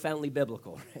 Profoundly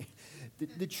biblical, right?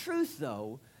 The truth,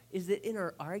 though, is that in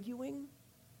our arguing,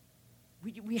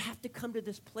 we have to come to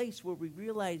this place where we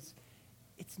realize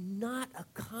it's not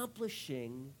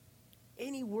accomplishing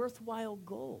any worthwhile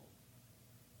goal.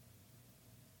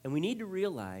 And we need to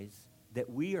realize that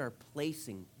we are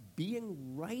placing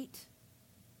being right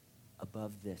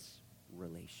above this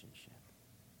relationship.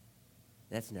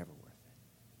 That's never worth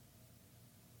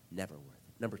it. Never worth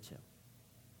it. Number 2.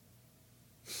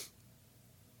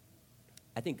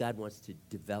 I think God wants to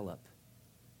develop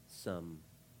some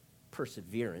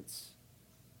perseverance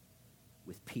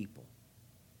with people.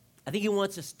 I think he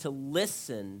wants us to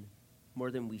listen more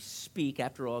than we speak.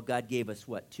 After all, God gave us,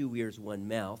 2 ears, 1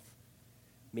 mouth.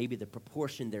 Maybe the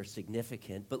proportion they're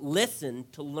significant, but listen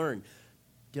to learn.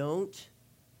 Don't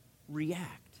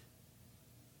react.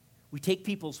 We take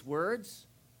people's words.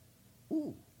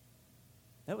 Ooh,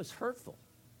 that was hurtful.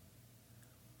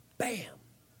 Bam!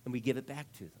 And we give it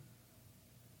back to them.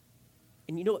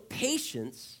 And you know what?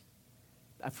 Patience,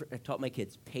 I taught my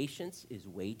kids, patience is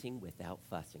waiting without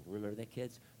fussing. Remember that,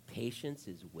 kids? Patience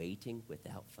is waiting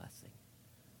without fussing.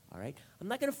 All right? I'm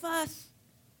not going to fuss.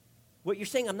 What you're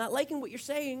saying, I'm not liking what you're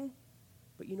saying,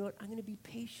 but you know what? I'm going to be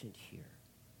patient here.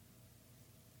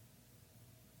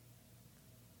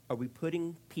 Are we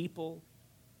putting people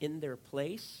in their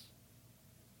place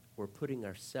or putting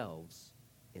ourselves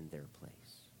in their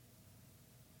place?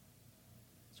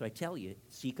 So I tell you,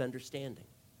 seek understanding.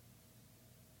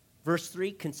 Verse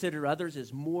 3, consider others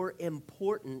as more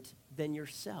important than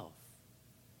yourself.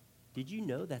 Did you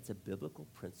know that's a biblical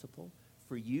principle?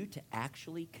 For you to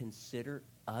actually consider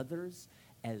others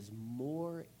as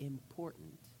more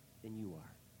important than you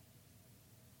are.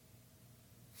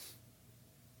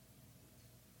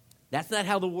 That's not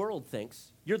how the world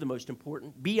thinks. You're the most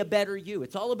important. Be a better you.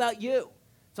 It's all about you.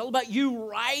 It's all about you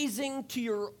rising to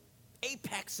your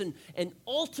apex and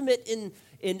ultimate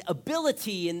in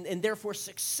ability and therefore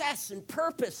success and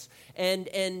purpose and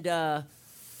the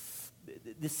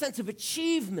sense of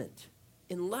achievement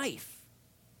in life.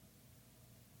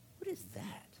 What is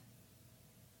that?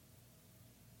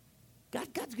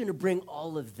 God's going to bring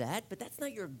all of that, but that's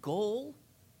not your goal.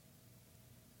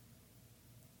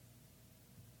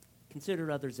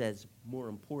 Consider others as more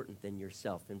important than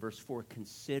yourself. In verse 4,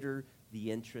 consider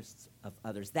the interests of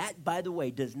others. That, by the way,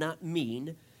 does not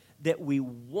mean that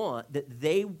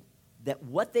that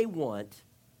what they want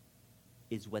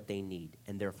is what they need,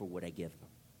 and therefore what I give them.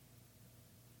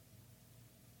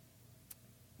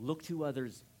 Look to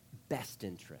others best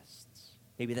interests.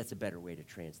 Maybe that's a better way to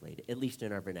translate it, at least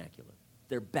in our vernacular.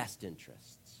 Their best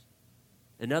interests.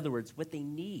 In other words, what they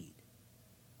need,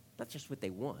 not just what they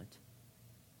want.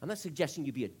 I'm not suggesting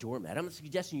you be a doormat. I'm not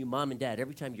suggesting you, mom and dad,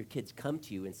 every time your kids come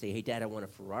to you and say, hey, Dad, I want a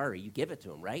Ferrari, you give it to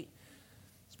them, right?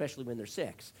 Especially when they're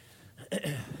 6.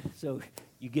 So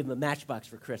you give them a Matchbox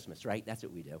for Christmas, right? That's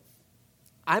what we do.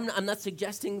 I'm not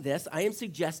suggesting this. I am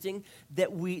suggesting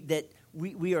that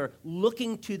we are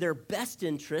looking to their best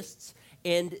interests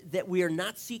and that we are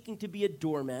not seeking to be a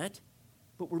doormat,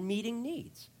 but we're meeting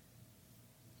needs.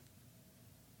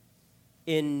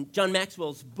 In John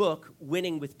Maxwell's book,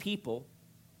 Winning with People,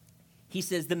 he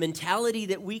says the mentality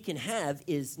that we can have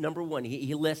is, number one,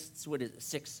 he lists,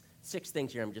 six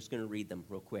things here. I'm just going to read them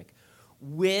real quick.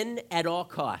 Win at all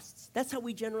costs. That's how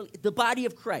we generally, the body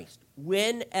of Christ,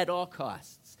 win at all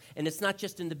costs. And it's not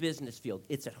just in the business field,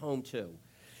 it's at home too.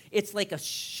 It's like a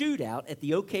shootout at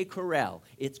the OK Corral.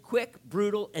 It's quick,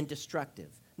 brutal, and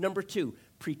destructive. Number 2,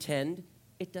 pretend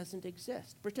it doesn't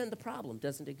exist. Pretend the problem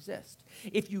doesn't exist.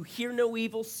 If you hear no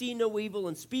evil, see no evil,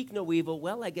 and speak no evil,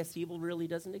 well, I guess evil really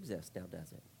doesn't exist now,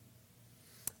 does it?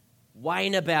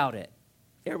 Whine about it.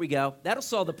 There we go. That'll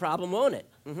solve the problem, won't it?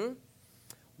 Mm-hmm.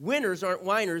 Winners aren't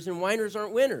whiners, and whiners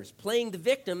aren't winners. Playing the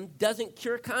victim doesn't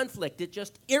cure conflict. It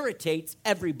just irritates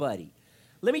everybody.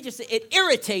 Let me just say, it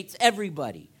irritates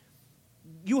everybody.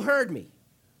 You heard me.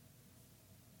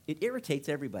 It irritates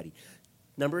everybody.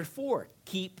 Number 4,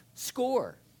 keep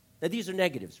score. Now, these are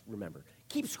negatives, remember.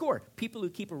 Keep score. People who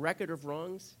keep a record of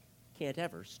wrongs can't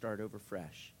ever start over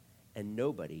fresh, and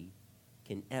nobody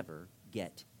can ever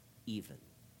get even.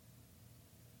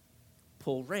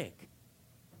 Pull rank.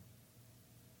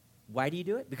 Why do you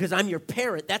do it? Because I'm your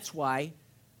parent, that's why.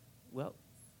 Well,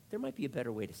 there might be a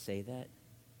better way to say that.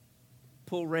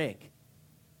 Pull rank.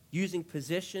 Using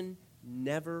position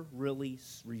never really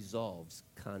resolves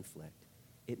conflict.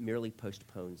 It merely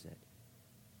postpones it.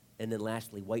 And then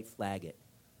lastly, white flag it.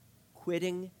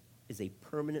 Quitting is a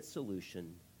permanent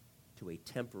solution to a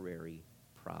temporary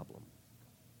problem.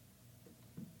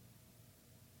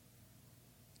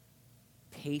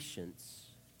 Patience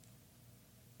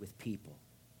with people.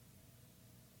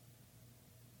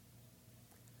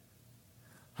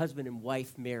 Husband and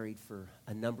wife married for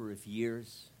a number of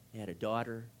years. They had a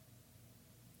daughter.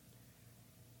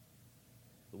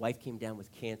 The wife came down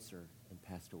with cancer and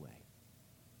passed away.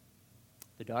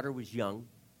 The daughter was young,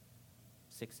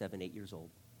 6, 7, 8 years old.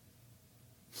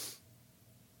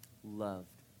 Loved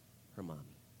her mommy.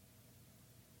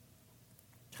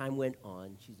 Time went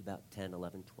on. She's about 10,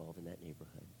 11, 12 in that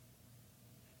neighborhood.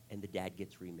 And the dad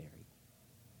gets remarried.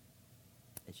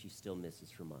 And she still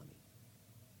misses her mommy.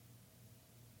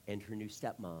 And her new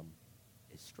stepmom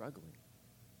is struggling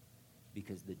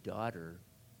because the daughter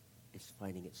is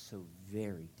finding it so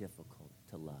very difficult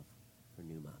to love her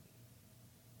new mommy.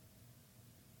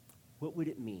 What would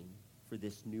it mean for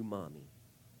this new mommy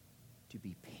to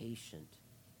be patient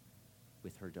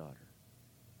with her daughter?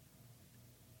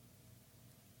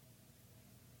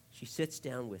 She sits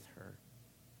down with her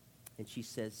and she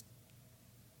says,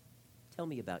 tell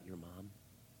me about your mom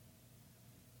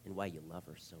and why you love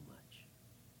her so much.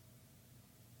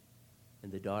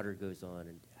 And the daughter goes on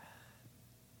and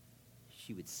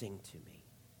she would sing to me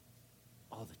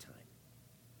all the time.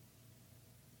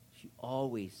 She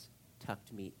always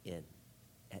tucked me in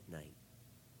at night.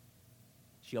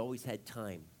 She always had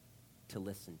time to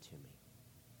listen to me.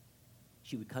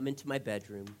 She would come into my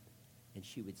bedroom and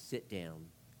she would sit down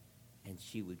and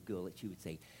she would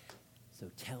say, so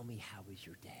tell me, how was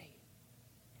your day?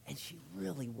 And she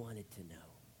really wanted to know.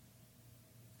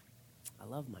 I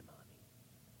love my mommy.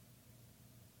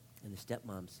 And the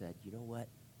stepmom said, you know what?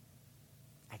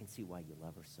 I can see why you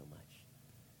love her so much.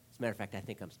 As a matter of fact, I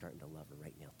think I'm starting to love her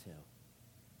right now too.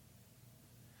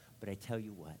 But I tell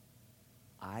you what,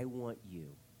 I want you,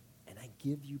 and I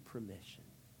give you permission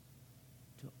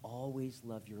to always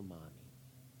love your mommy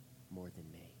more than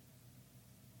me.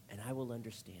 And I will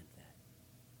understand that.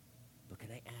 But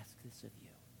can I ask this of you?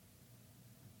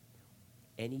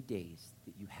 Any days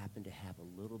that you happen to have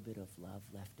a little bit of love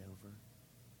left over,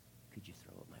 could you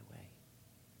throw it my way?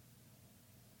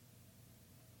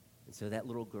 And so that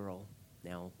little girl,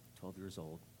 now 12 years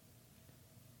old,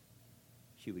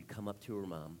 she would come up to her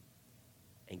mom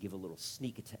and give a little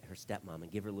sneak attack, her stepmom,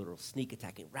 and give her a little sneak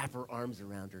attack and wrap her arms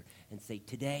around her and say,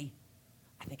 today,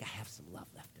 I think I have some love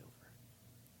left over.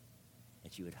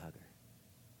 And she would hug her.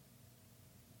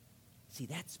 See,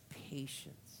 that's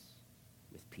patience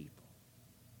with people.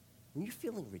 When you're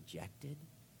feeling rejected,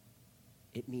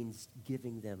 it means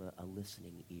giving them a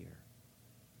listening ear.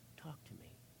 Talk to me.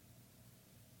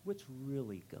 What's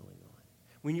really going on?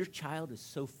 When your child is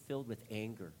so filled with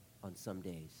anger on some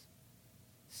days,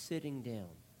 sitting down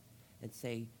and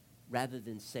say, rather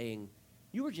than saying,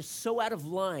 you are just so out of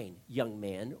line, young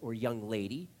man or young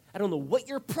lady. I don't know what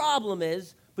your problem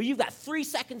is, but you've got 3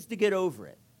 seconds to get over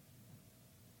it.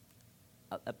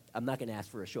 I'm not going to ask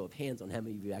for a show of hands on how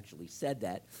many of you actually said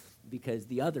that, because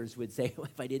the others would say, well,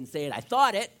 if I didn't say it, I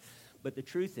thought it. But the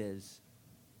truth is,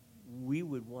 we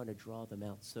would want to draw them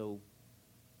out. So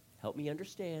help me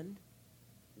understand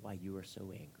why you are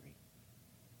so angry.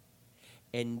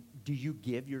 And do you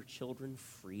give your children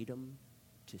freedom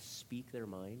to speak their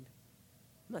mind?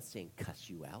 I'm not saying cuss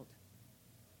you out,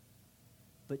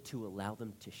 but to allow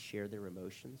them to share their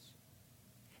emotions.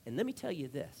 And let me tell you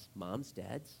this, moms,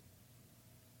 dads,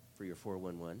 for your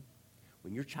 411,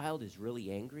 when your child is really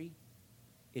angry,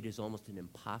 it is almost an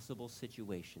impossible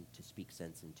situation to speak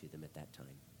sense into them at that time.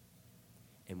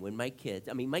 And when my kids,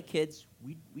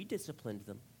 we disciplined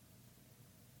them.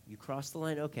 You cross the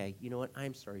line, okay, you know what,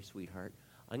 I'm sorry, sweetheart.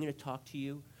 I'm going to talk to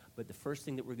you, but the first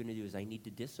thing that we're going to do is I need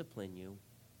to discipline you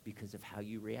because of how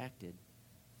you reacted.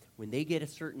 When they get a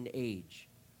certain age,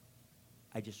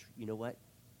 you know what,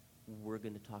 we're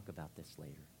going to talk about this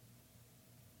later.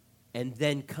 And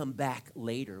then come back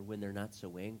later when they're not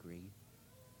so angry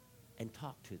and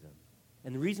talk to them.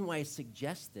 And the reason why I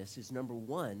suggest this is, number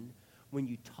one, when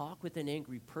you talk with an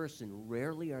angry person,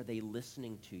 rarely are they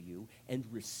listening to you and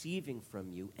receiving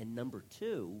from you. And number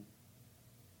two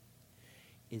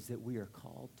is that we are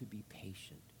called to be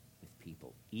patient with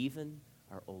people, even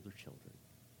our older children,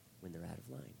 when they're out of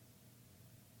line.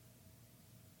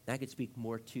 Now, I could speak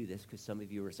more to this because some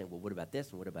of you are saying, well, what about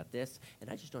this and what about this? And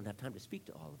I just don't have time to speak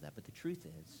to all of that. But the truth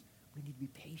is, we need to be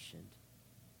patient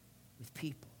with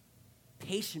people.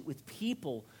 Patient with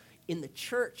people in the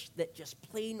church that just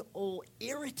plain old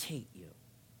irritate you.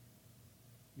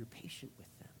 You're patient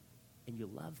with them and you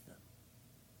love them.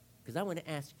 Because I want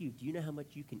to ask you, do you know how much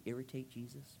you can irritate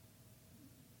Jesus?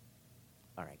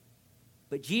 All right.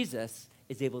 But Jesus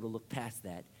is able to look past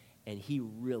that, and he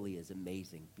really is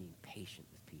amazing being patient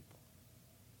with people.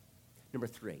 Number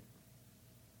three,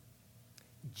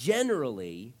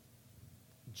 generally,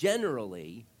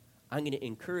 I'm going to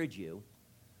encourage you,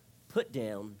 put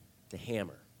down the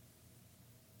hammer.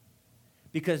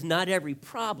 Because not every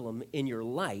problem in your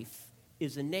life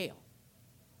is a nail.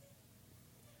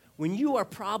 When you are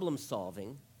problem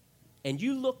solving and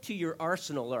you look to your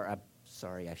arsenal, or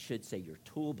I should say your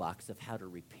toolbox of how to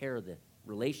repair the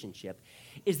relationship,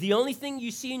 is the only thing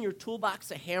you see in your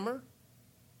toolbox a hammer?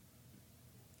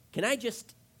 Can I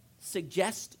just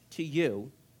suggest to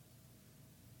you,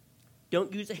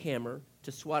 don't use a hammer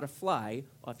to swat a fly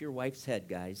off your wife's head,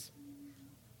 guys.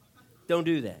 Don't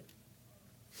do that.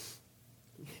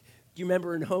 Do you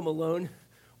remember in Home Alone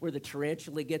where the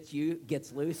tarantula gets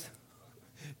loose?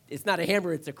 It's not a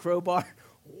hammer, it's a crowbar.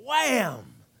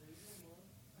 Wham!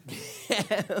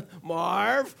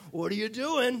 Marv, what are you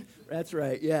doing? That's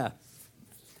right, yeah.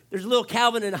 There's a little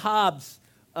Calvin and Hobbes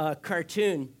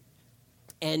cartoon,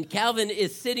 and Calvin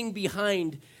is sitting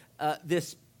behind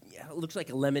this, looks like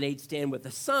a lemonade stand with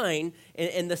a sign,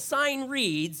 and the sign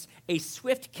reads, "A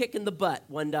swift kick in the butt,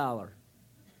 $1."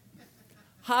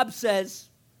 Hobbes says,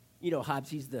 Hobbes,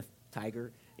 he's the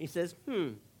tiger, he says,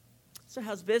 so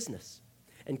how's business?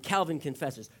 And Calvin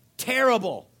confesses,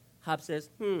 terrible. Hobbes says,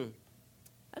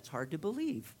 that's hard to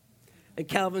believe. And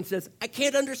Calvin says, I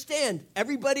can't understand.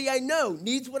 Everybody I know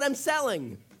needs what I'm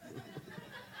selling.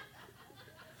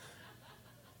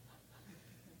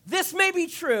 This may be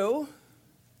true,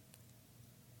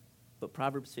 but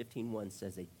Proverbs 15:1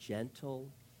 says a gentle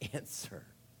answer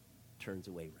turns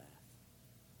away wrath.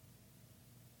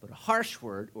 But a harsh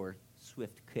word or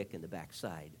swift kick in the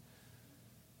backside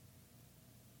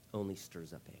only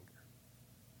stirs up anger.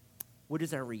 What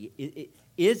is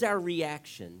is our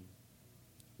reaction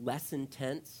less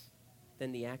intense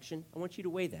than the action? I want you to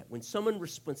weigh that. When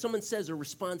someone says or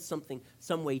responds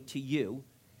some way to you,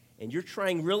 and you're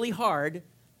trying really hard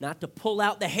not to pull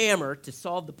out the hammer to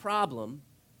solve the problem,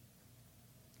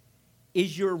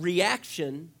 is your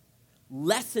reaction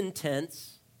less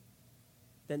intense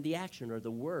than the action or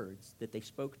the words that they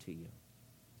spoke to you?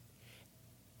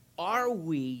 Are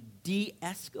we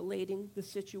de-escalating the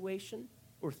situation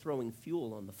or throwing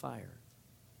fuel on the fire?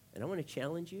 And I want to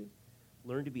challenge you,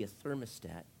 learn to be a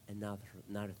thermostat and not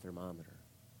a thermometer.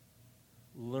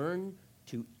 Learn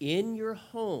to, in your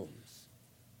homes,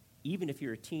 even if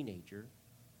you're a teenager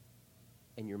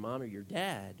and your mom or your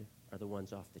dad are the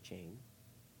ones off the chain,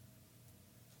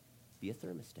 be a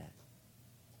thermostat.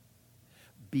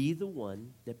 Be the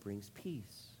one that brings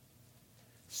peace.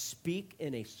 Speak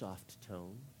in a soft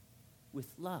tone with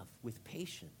love, with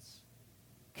patience.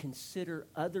 consider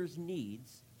others'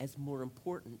 needs as more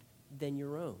important than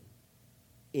your own.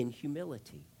 In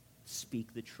humility,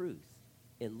 speak the truth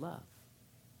in love.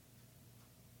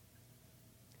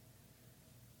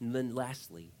 And then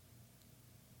lastly,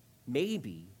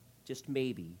 maybe, just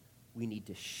maybe, we need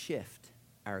to shift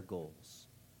our goals.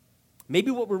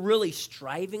 Maybe what we're really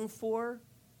striving for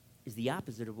is the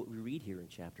opposite of what we read here in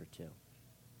chapter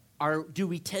 2. Do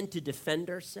we tend to defend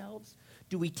ourselves?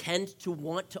 Do we tend to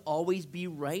want to always be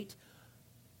right?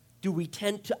 Do we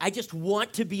tend to, I just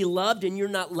want to be loved and you're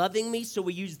not loving me, so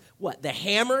we use, what, the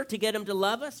hammer to get him to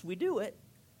love us? We do it.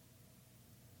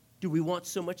 Do we want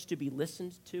so much to be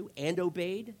listened to and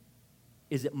obeyed?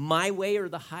 Is it my way or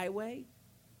the highway?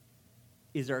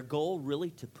 Is our goal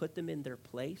really to put them in their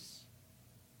place,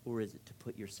 or is it to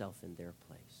put yourself in their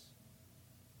place?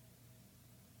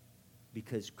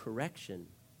 Because correction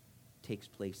takes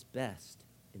place best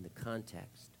in the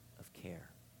context of care.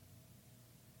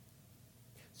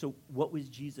 So what was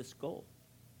Jesus' goal?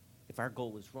 If our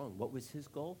goal was wrong, what was his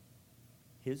goal?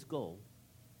 His goal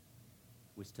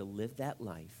was to live that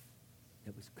life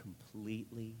that was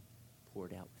completely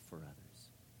poured out for others.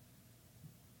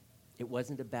 It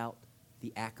wasn't about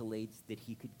the accolades that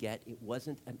he could get. It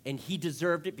wasn't, and he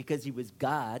deserved it because he was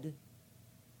God.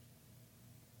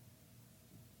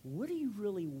 What are you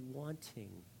really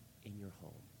wanting in your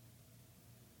home?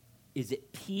 Is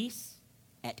it peace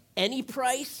at any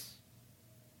price?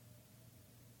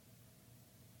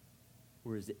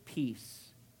 Or is it peace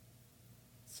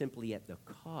simply at the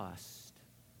cost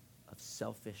of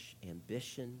selfish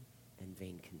ambition and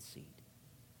vain conceit?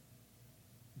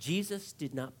 Jesus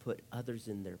did not put others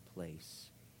in their place.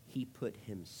 He put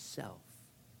himself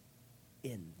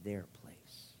in their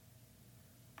place.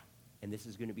 And this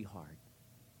is going to be hard.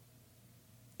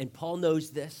 And Paul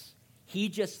knows this. He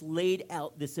just laid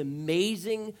out this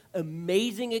amazing,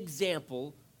 amazing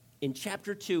example in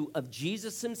chapter 2 of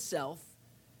Jesus himself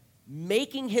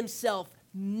making himself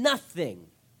nothing,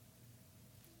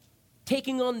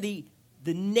 taking on the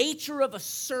nature of a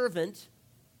servant,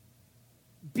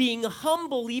 being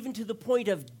humble even to the point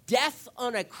of death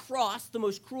on a cross, the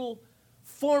most cruel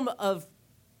form of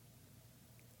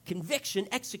conviction,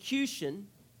 execution.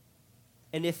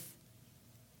 And if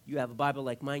you have a Bible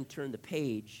like mine, turn the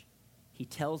page. He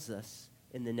tells us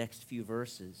in the next few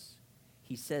verses,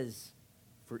 he says,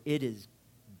 for it is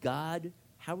God.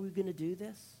 How are we going to do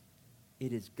this?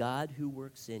 It is God who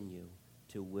works in you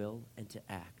to will and to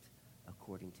act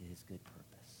according to his good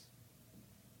purpose.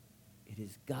 It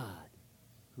is God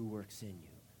who works in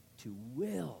you to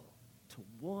will, to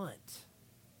want,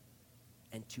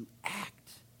 and to act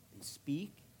and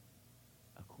speak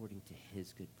according to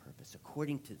his good purpose,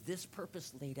 according to this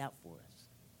purpose laid out for us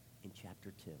in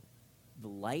chapter 2. The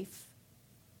life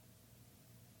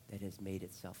that has made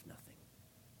itself nothing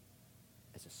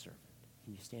as a servant.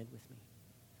 Can you stand with me?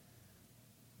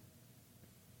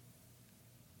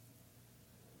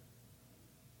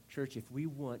 Church, if we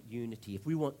want unity, if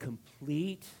we want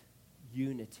complete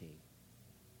unity,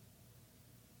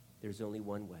 there's only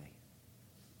one way.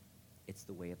 It's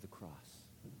the way of the cross.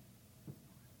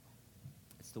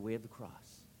 It's the way of the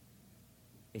cross.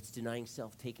 It's denying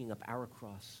self, taking up our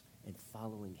cross, and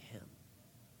following him.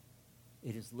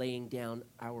 It is laying down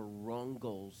our wrong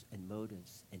goals and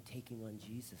motives and taking on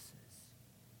Jesus's.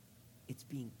 It's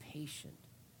being patient,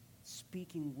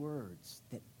 speaking words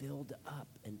that build up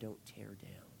and don't tear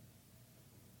down.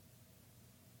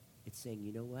 It's saying,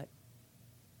 you know what?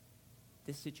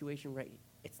 This situation, right,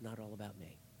 it's not all about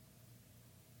me.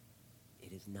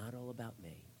 It is not all about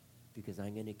me because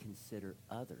I'm going to consider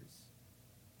others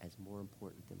as more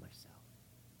important than myself.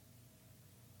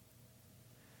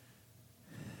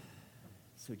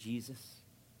 So Jesus,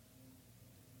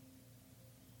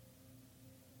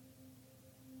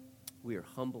 we are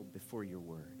humbled before your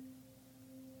word.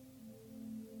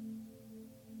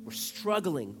 We're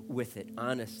struggling with it,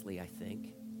 honestly, I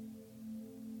think.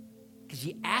 Because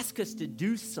you ask us to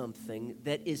do something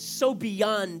that is so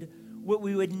beyond what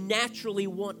we would naturally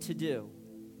want to do.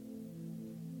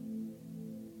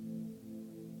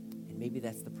 And maybe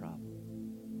that's the problem.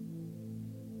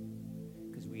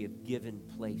 Because we have given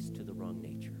place to the wrong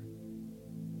nature.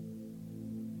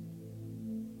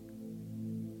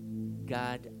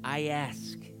 God, I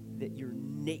ask that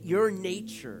your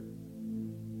nature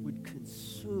would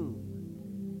consume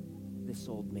this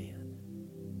old man.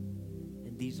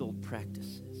 These old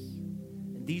practices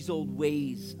and these old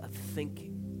ways of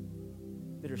thinking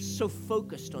that are so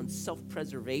focused on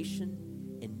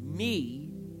self-preservation and me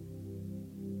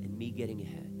getting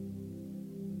ahead.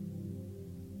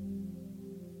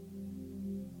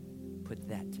 Put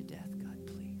that to death, God,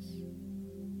 please.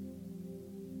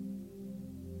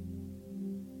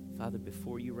 Father,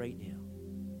 before you right now,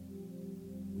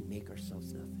 we make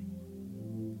ourselves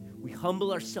nothing. We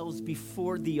humble ourselves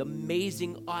before the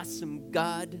amazing, awesome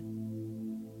God.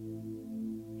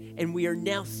 And we are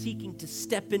now seeking to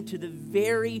step into the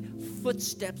very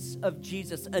footsteps of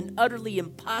Jesus, an utterly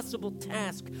impossible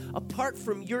task apart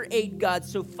from your aid, God.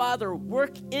 So, Father,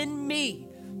 work in me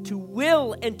to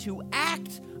will and to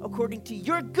act according to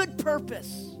your good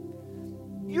purpose,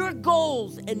 your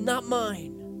goals and not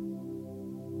mine.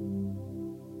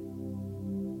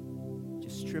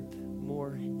 Just strip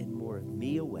more and more of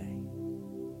me away.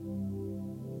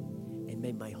 And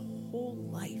may my whole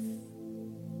life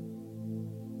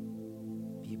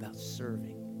be about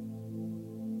serving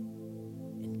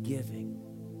and giving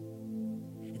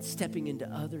and stepping into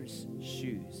others'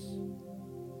 shoes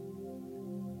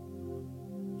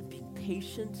and being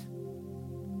patient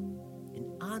and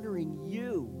honoring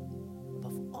you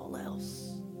above all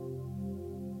else.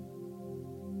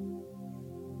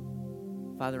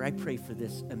 Father, I pray for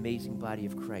this amazing body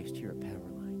of Christ here at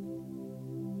Powerline.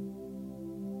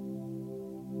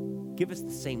 Give us the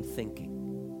same thinking,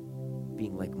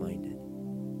 being like-minded.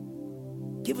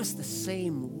 Give us the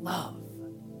same love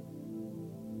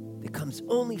that comes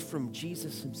only from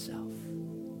Jesus himself.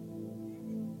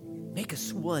 Make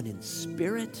us one in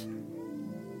spirit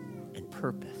and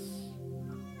purpose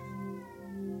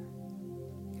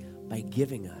by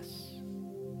giving us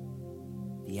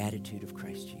the attitude of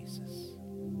Christ Jesus,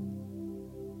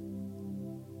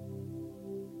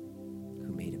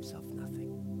 who made himself nothing.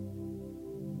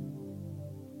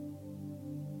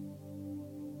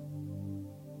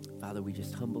 Father, we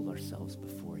just humble ourselves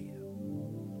before you.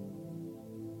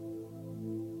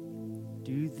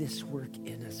 Do this work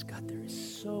in us, God. There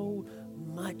is so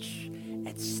much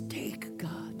at stake,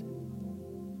 God.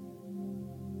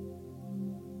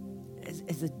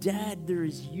 As a dad, there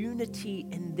is unity,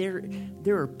 and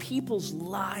there are people's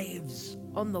lives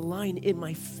on the line in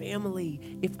my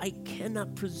family. If I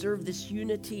cannot preserve this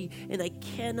unity and I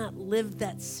cannot live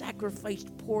that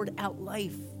sacrificed, poured out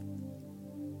life,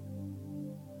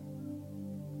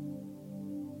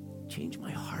 change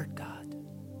my heart, God.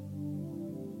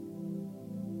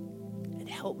 And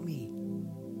help me,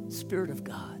 Spirit of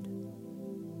God,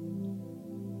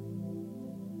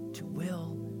 to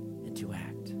will and to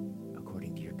act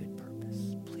according to your good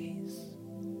purpose, please.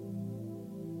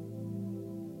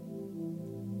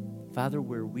 Father,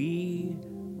 where we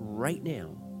right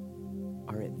now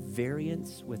are at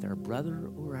variance with our brother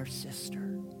or our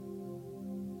sister,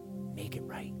 make it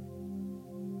right.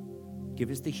 Give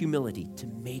us the humility to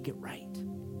make it right.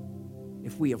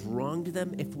 If we have wronged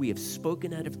them, if we have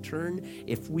spoken out of turn,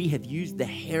 if we have used the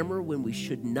hammer when we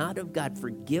should not have, God,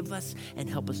 forgive us and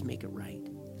help us make it right.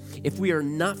 If we are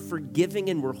not forgiving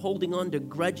and we're holding on to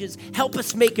grudges, help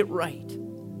us make it right.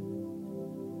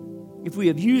 If we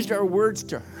have used our words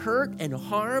to hurt and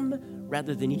harm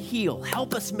rather than heal,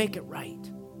 help us make it right.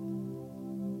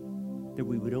 That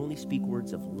we would only speak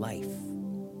words of life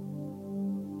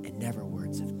and never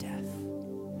words of death,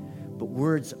 but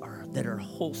words that are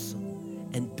wholesome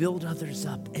and build others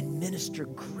up and minister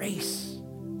grace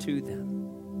to them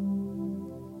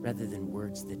rather than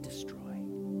words that destroy.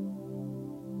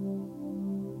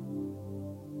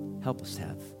 Help us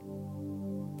have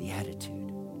the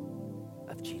attitude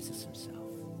of Jesus himself.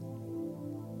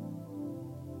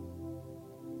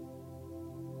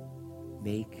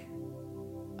 Make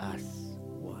us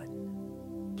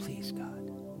one, please,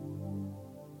 God,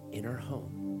 in our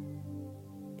home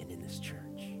and in this church.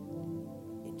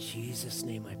 In Jesus'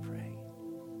 name I pray.